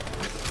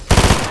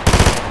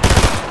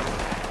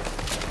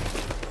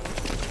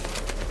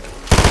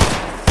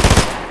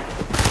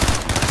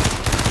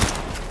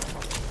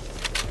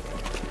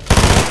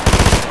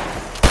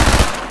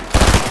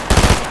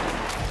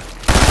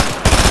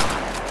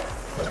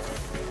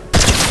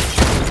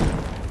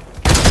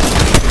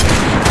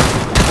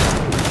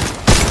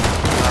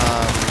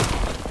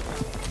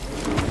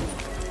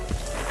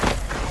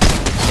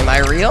 Am I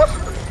real?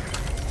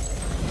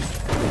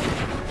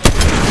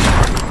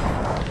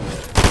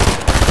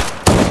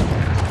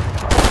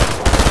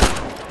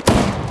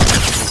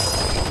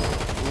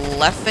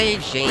 Leffe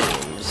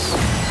James.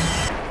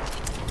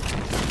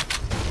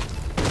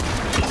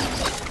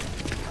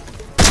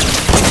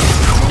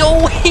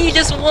 No, he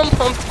just one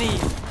pumped me.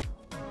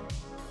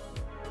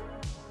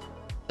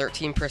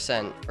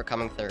 13% for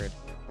coming third.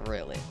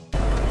 Really?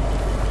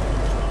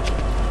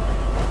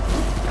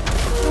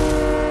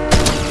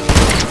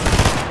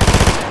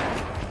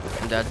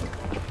 I'm dead.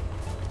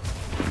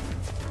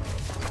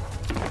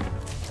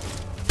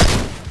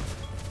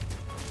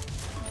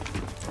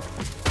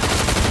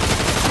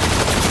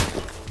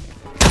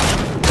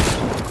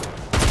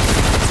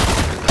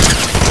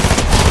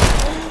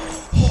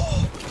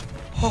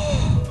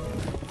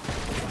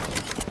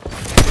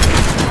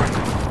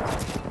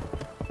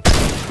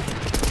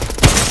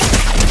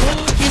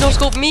 He no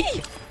scoped me.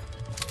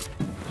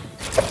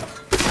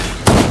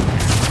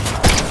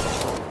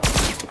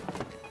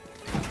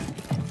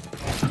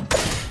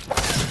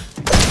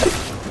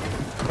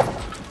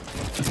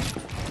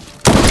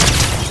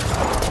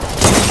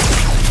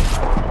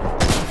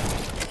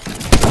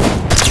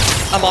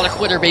 I'm on a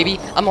quitter, baby.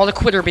 I'm on a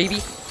quitter,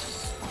 baby.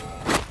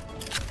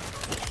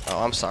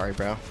 Oh, I'm sorry,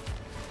 bro.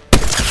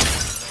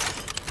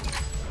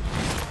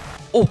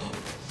 Oh,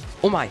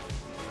 oh my.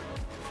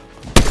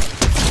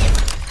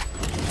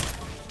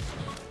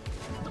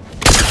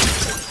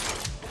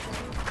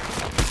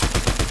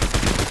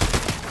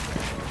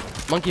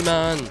 Monkey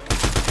man.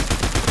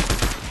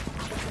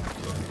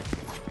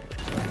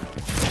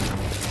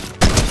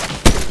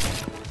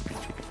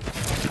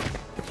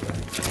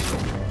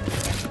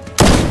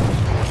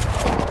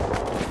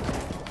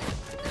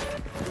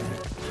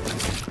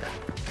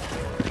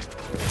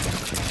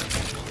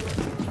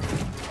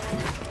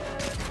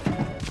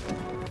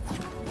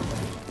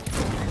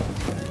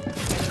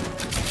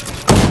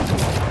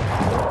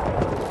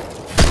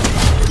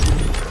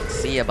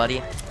 See ya,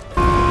 buddy.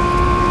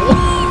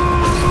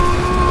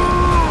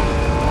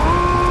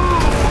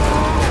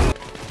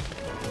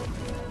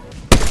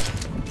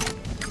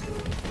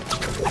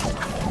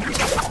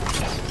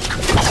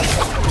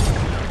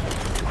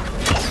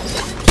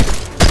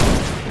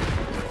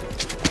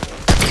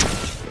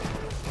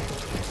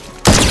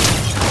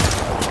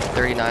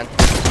 $39.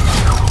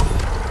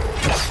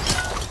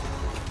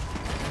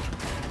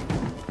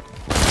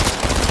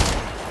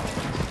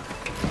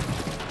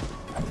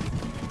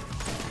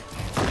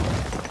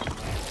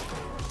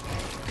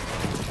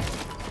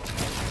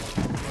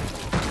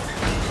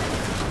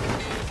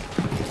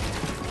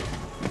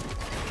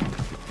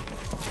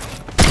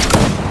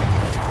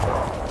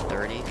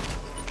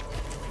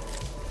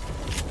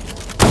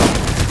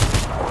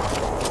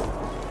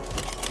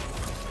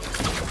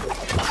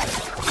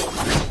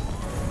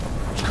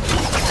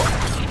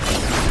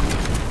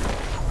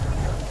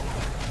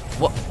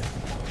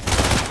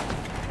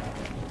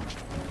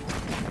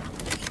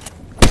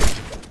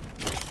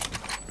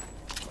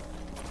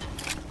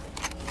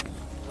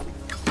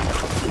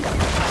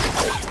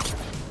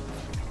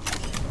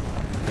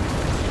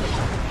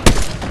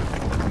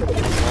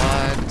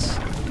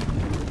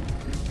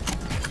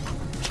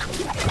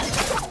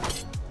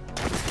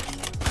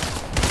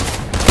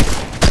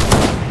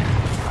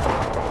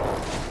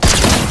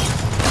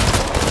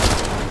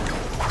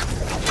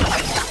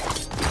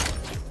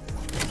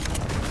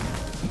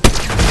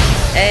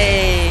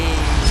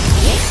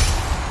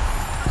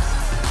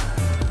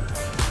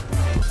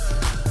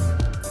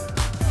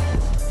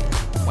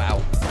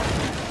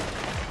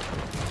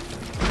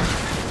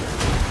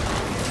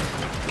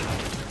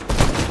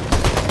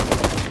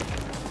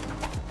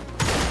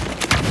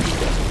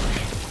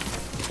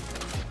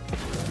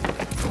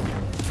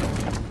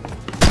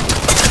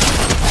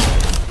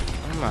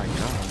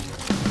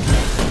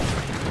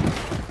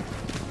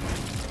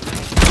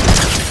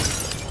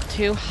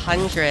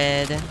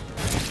 200.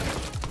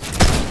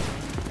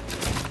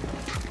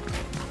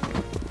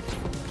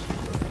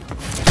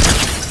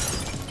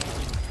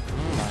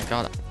 Oh my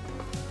god.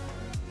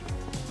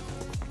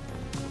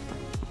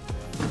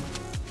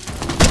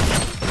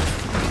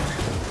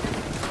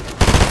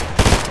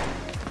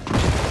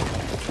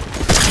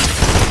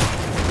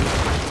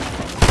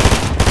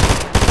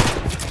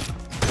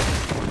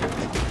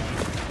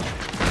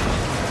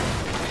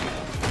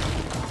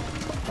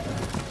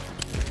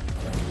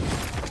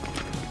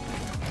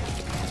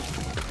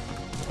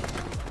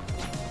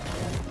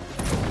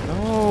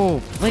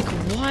 Like,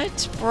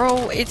 what?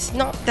 Bro, it's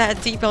not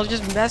that deep. I was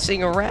just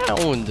messing around.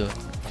 Got one too.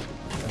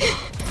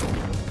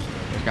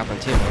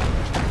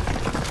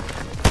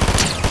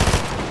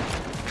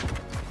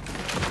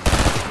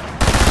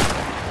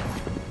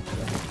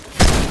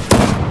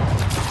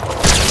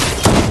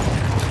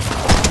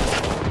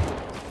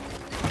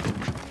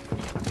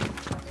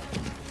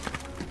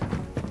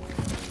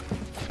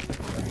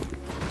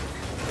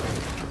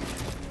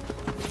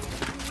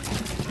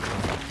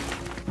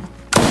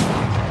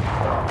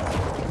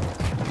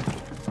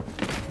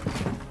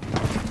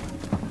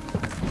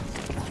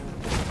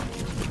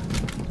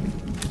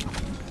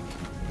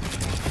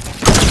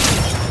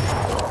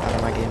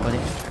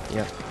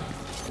 Yep.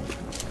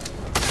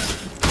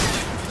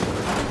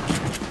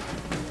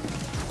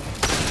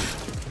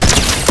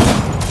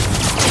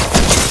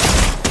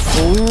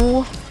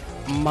 Oh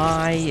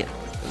my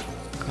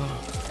god.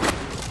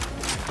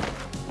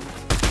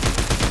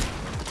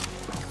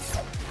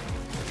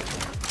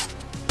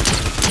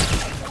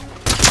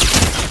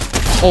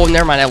 Oh,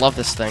 never mind. I love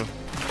this thing.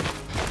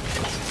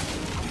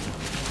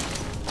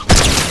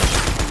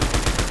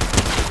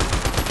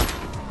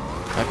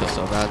 I feel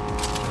so bad.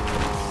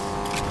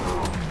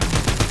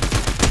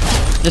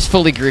 Just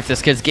fully grief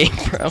this kid's game,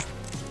 bro.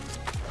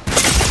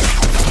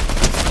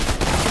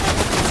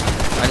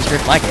 I just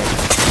griefed my game.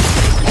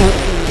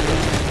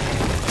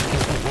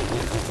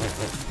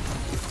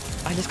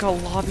 I just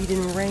got lobbied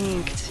and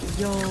ranked.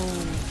 Yo.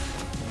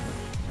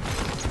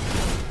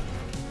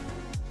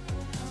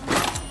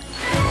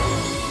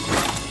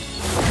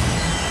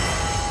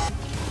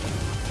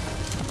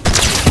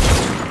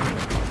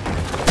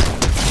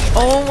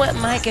 Oh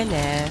my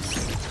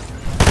goodness.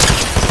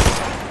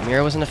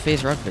 Mira was in a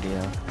phase rug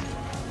video.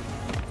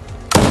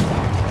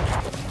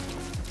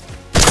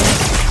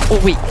 Oh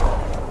wait.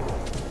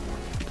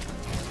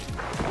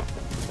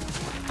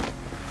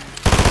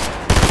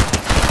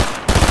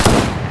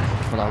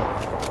 Hold on.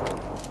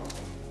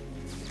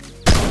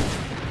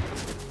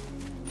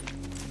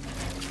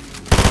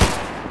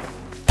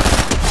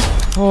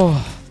 Oh.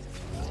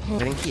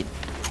 Getting heat.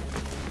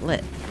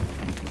 Lit.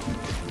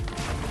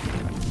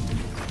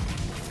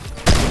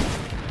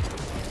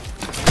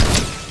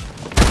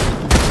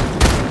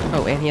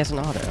 Oh, and he has an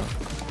auto.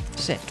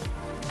 Sick.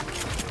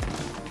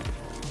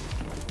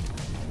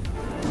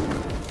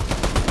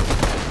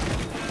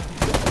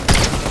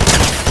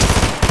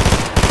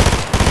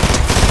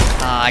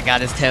 Ah, I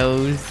got his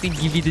toes.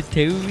 Give me the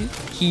toes.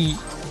 He.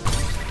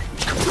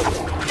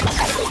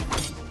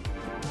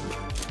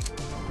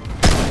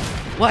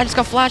 What? I just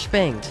got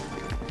flashbanged.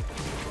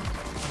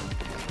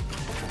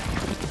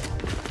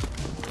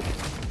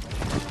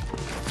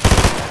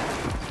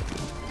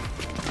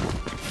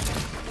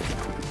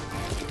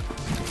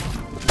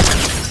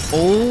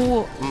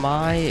 Oh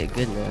my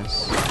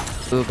goodness.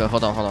 Okay,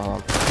 hold on.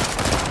 Alright,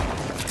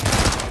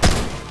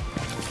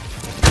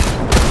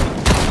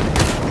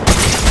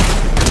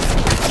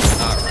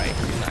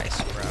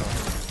 nice, bro.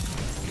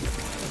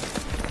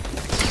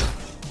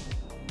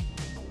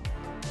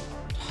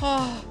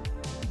 Oh,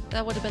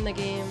 that would have been the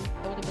game.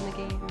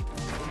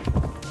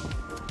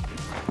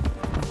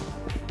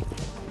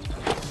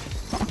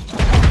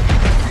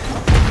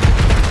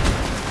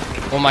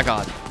 Oh my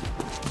god.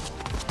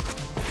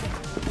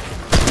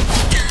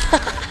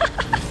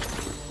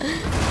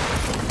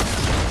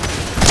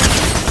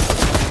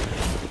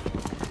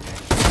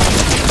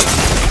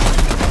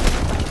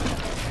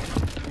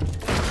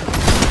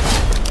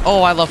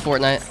 Oh, I love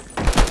Fortnite.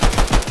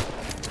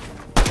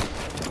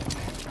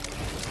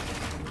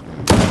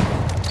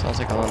 Sounds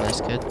like a little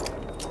nice kid.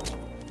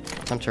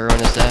 Time to ruin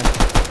his day.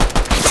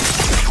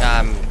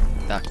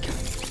 Duck.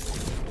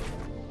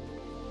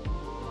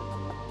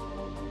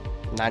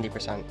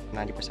 90%.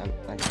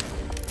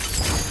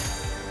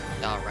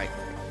 Alright.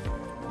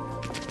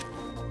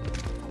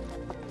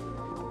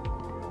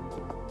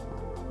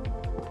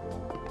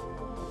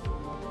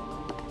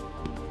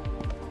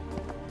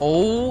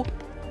 Oh.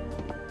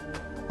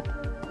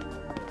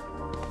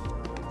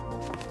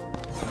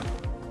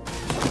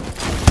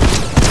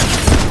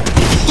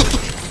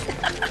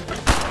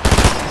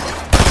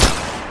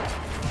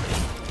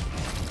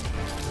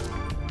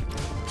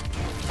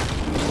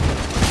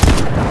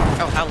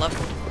 Oh, how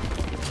lovely.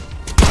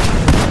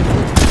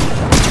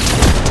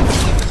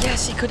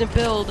 Yes, he couldn't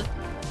build.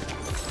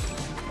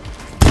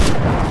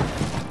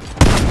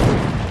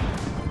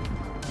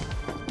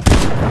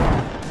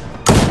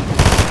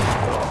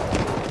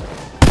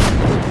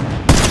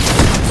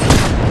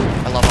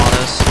 I love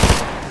autos.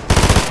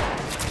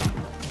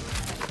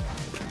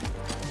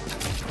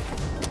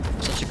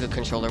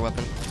 controller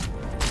weapon.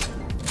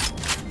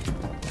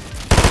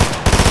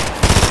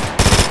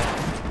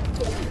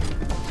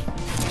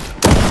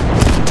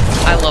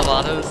 I love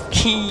autos.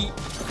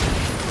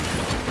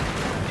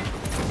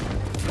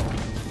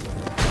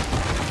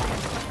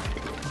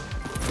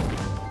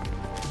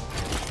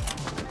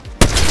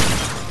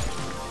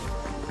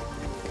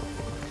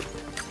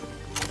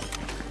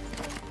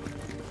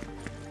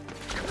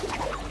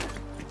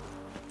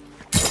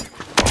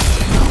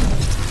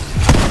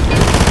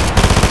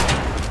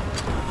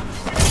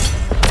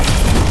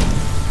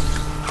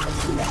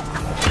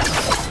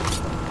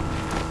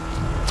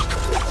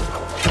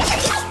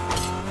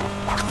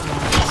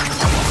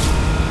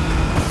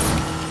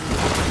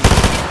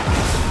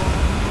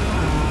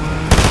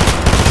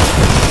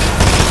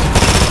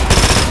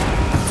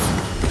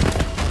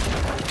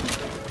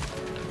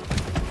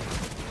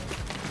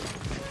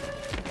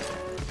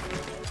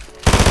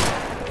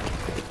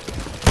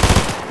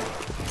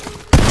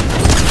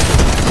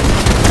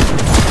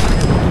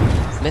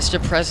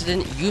 Mr.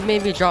 President, you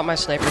made me drop my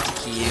sniper to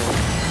kill you,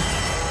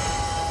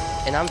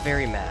 and I'm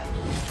very mad.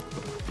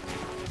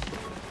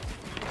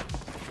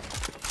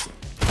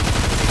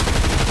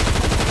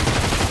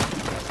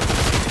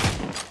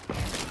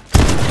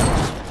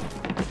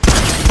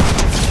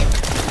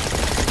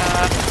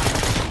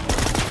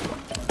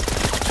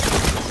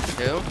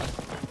 Who?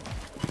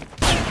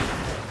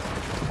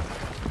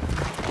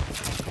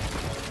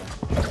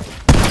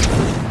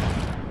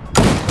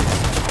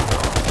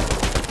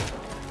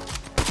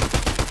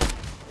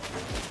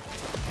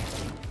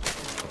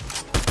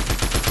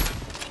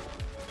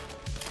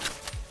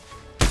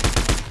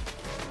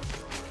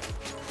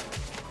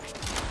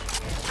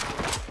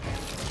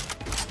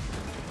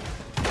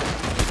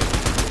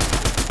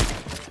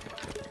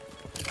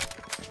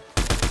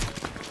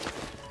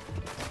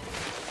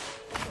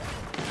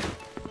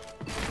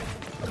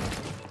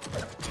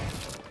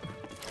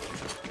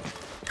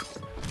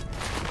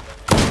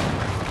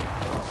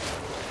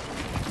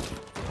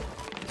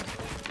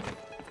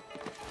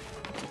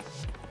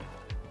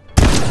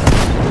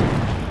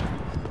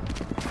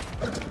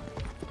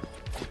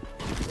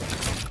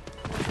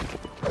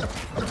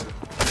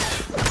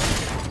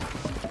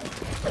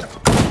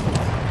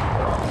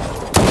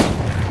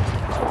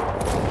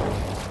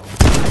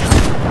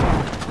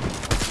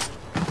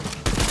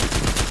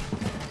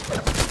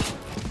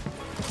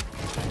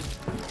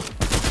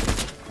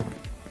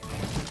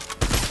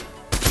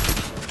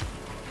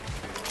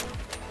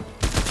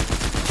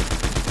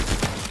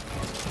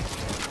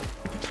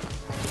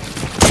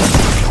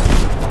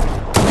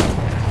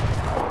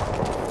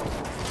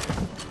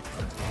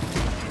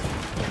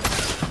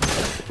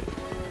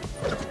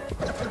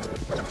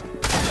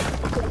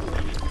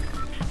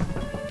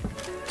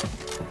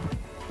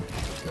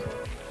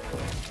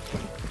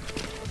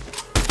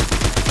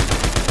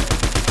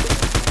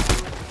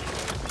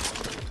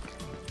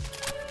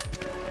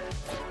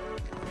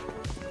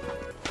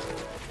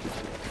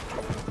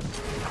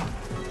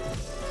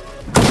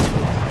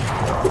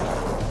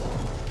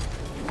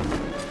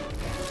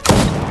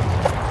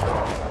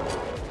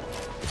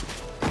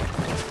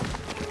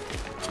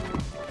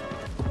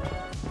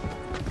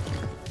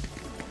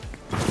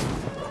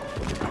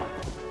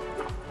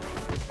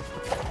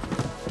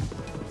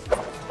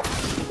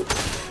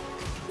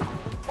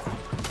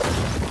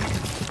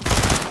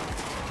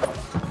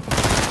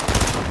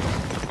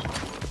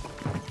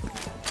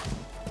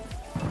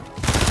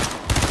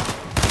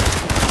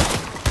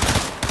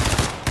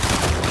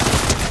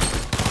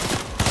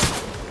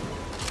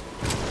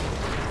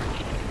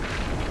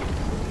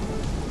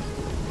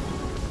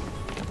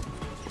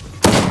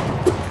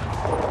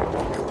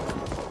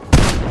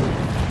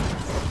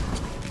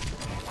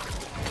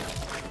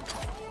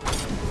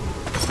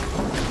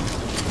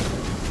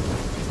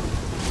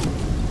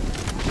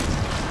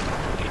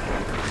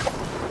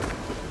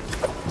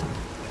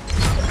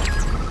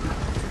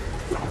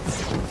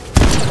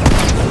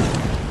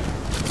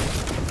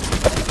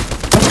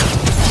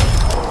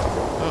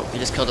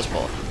 Just killed us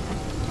both.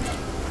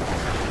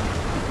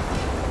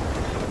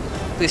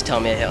 Please tell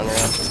me I hit on the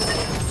round.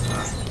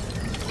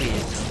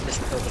 Please,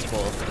 just kill us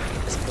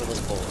both. Just kill us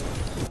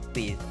both.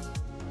 Please.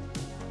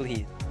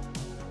 Please.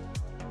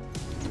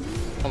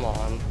 Come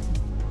on.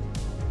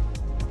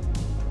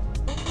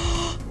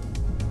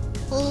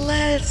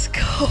 Let's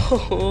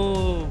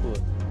go!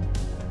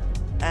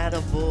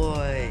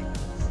 Attaboy.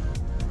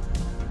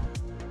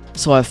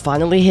 So I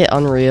finally hit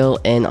Unreal,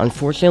 and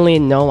unfortunately,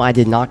 no, I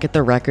did not get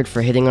the record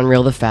for hitting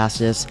Unreal the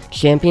fastest.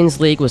 Champions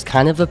League was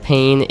kind of a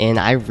pain, and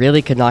I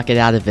really could not get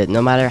out of it. No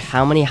matter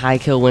how many high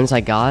kill wins I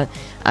got,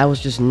 I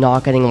was just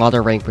not getting a lot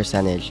of rank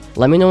percentage.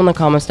 Let me know in the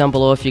comments down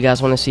below if you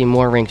guys want to see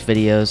more ranked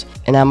videos,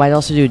 and I might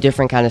also do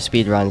different kind of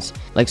speedruns,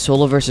 like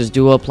solo versus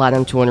duo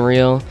Platinum to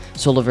Unreal,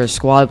 solo versus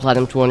squad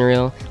Platinum to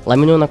Unreal. Let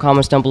me know in the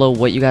comments down below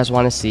what you guys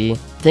want to see.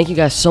 Thank you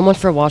guys so much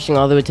for watching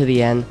all the way to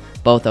the end,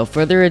 but without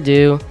further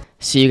ado,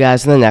 see you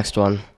guys in the next one.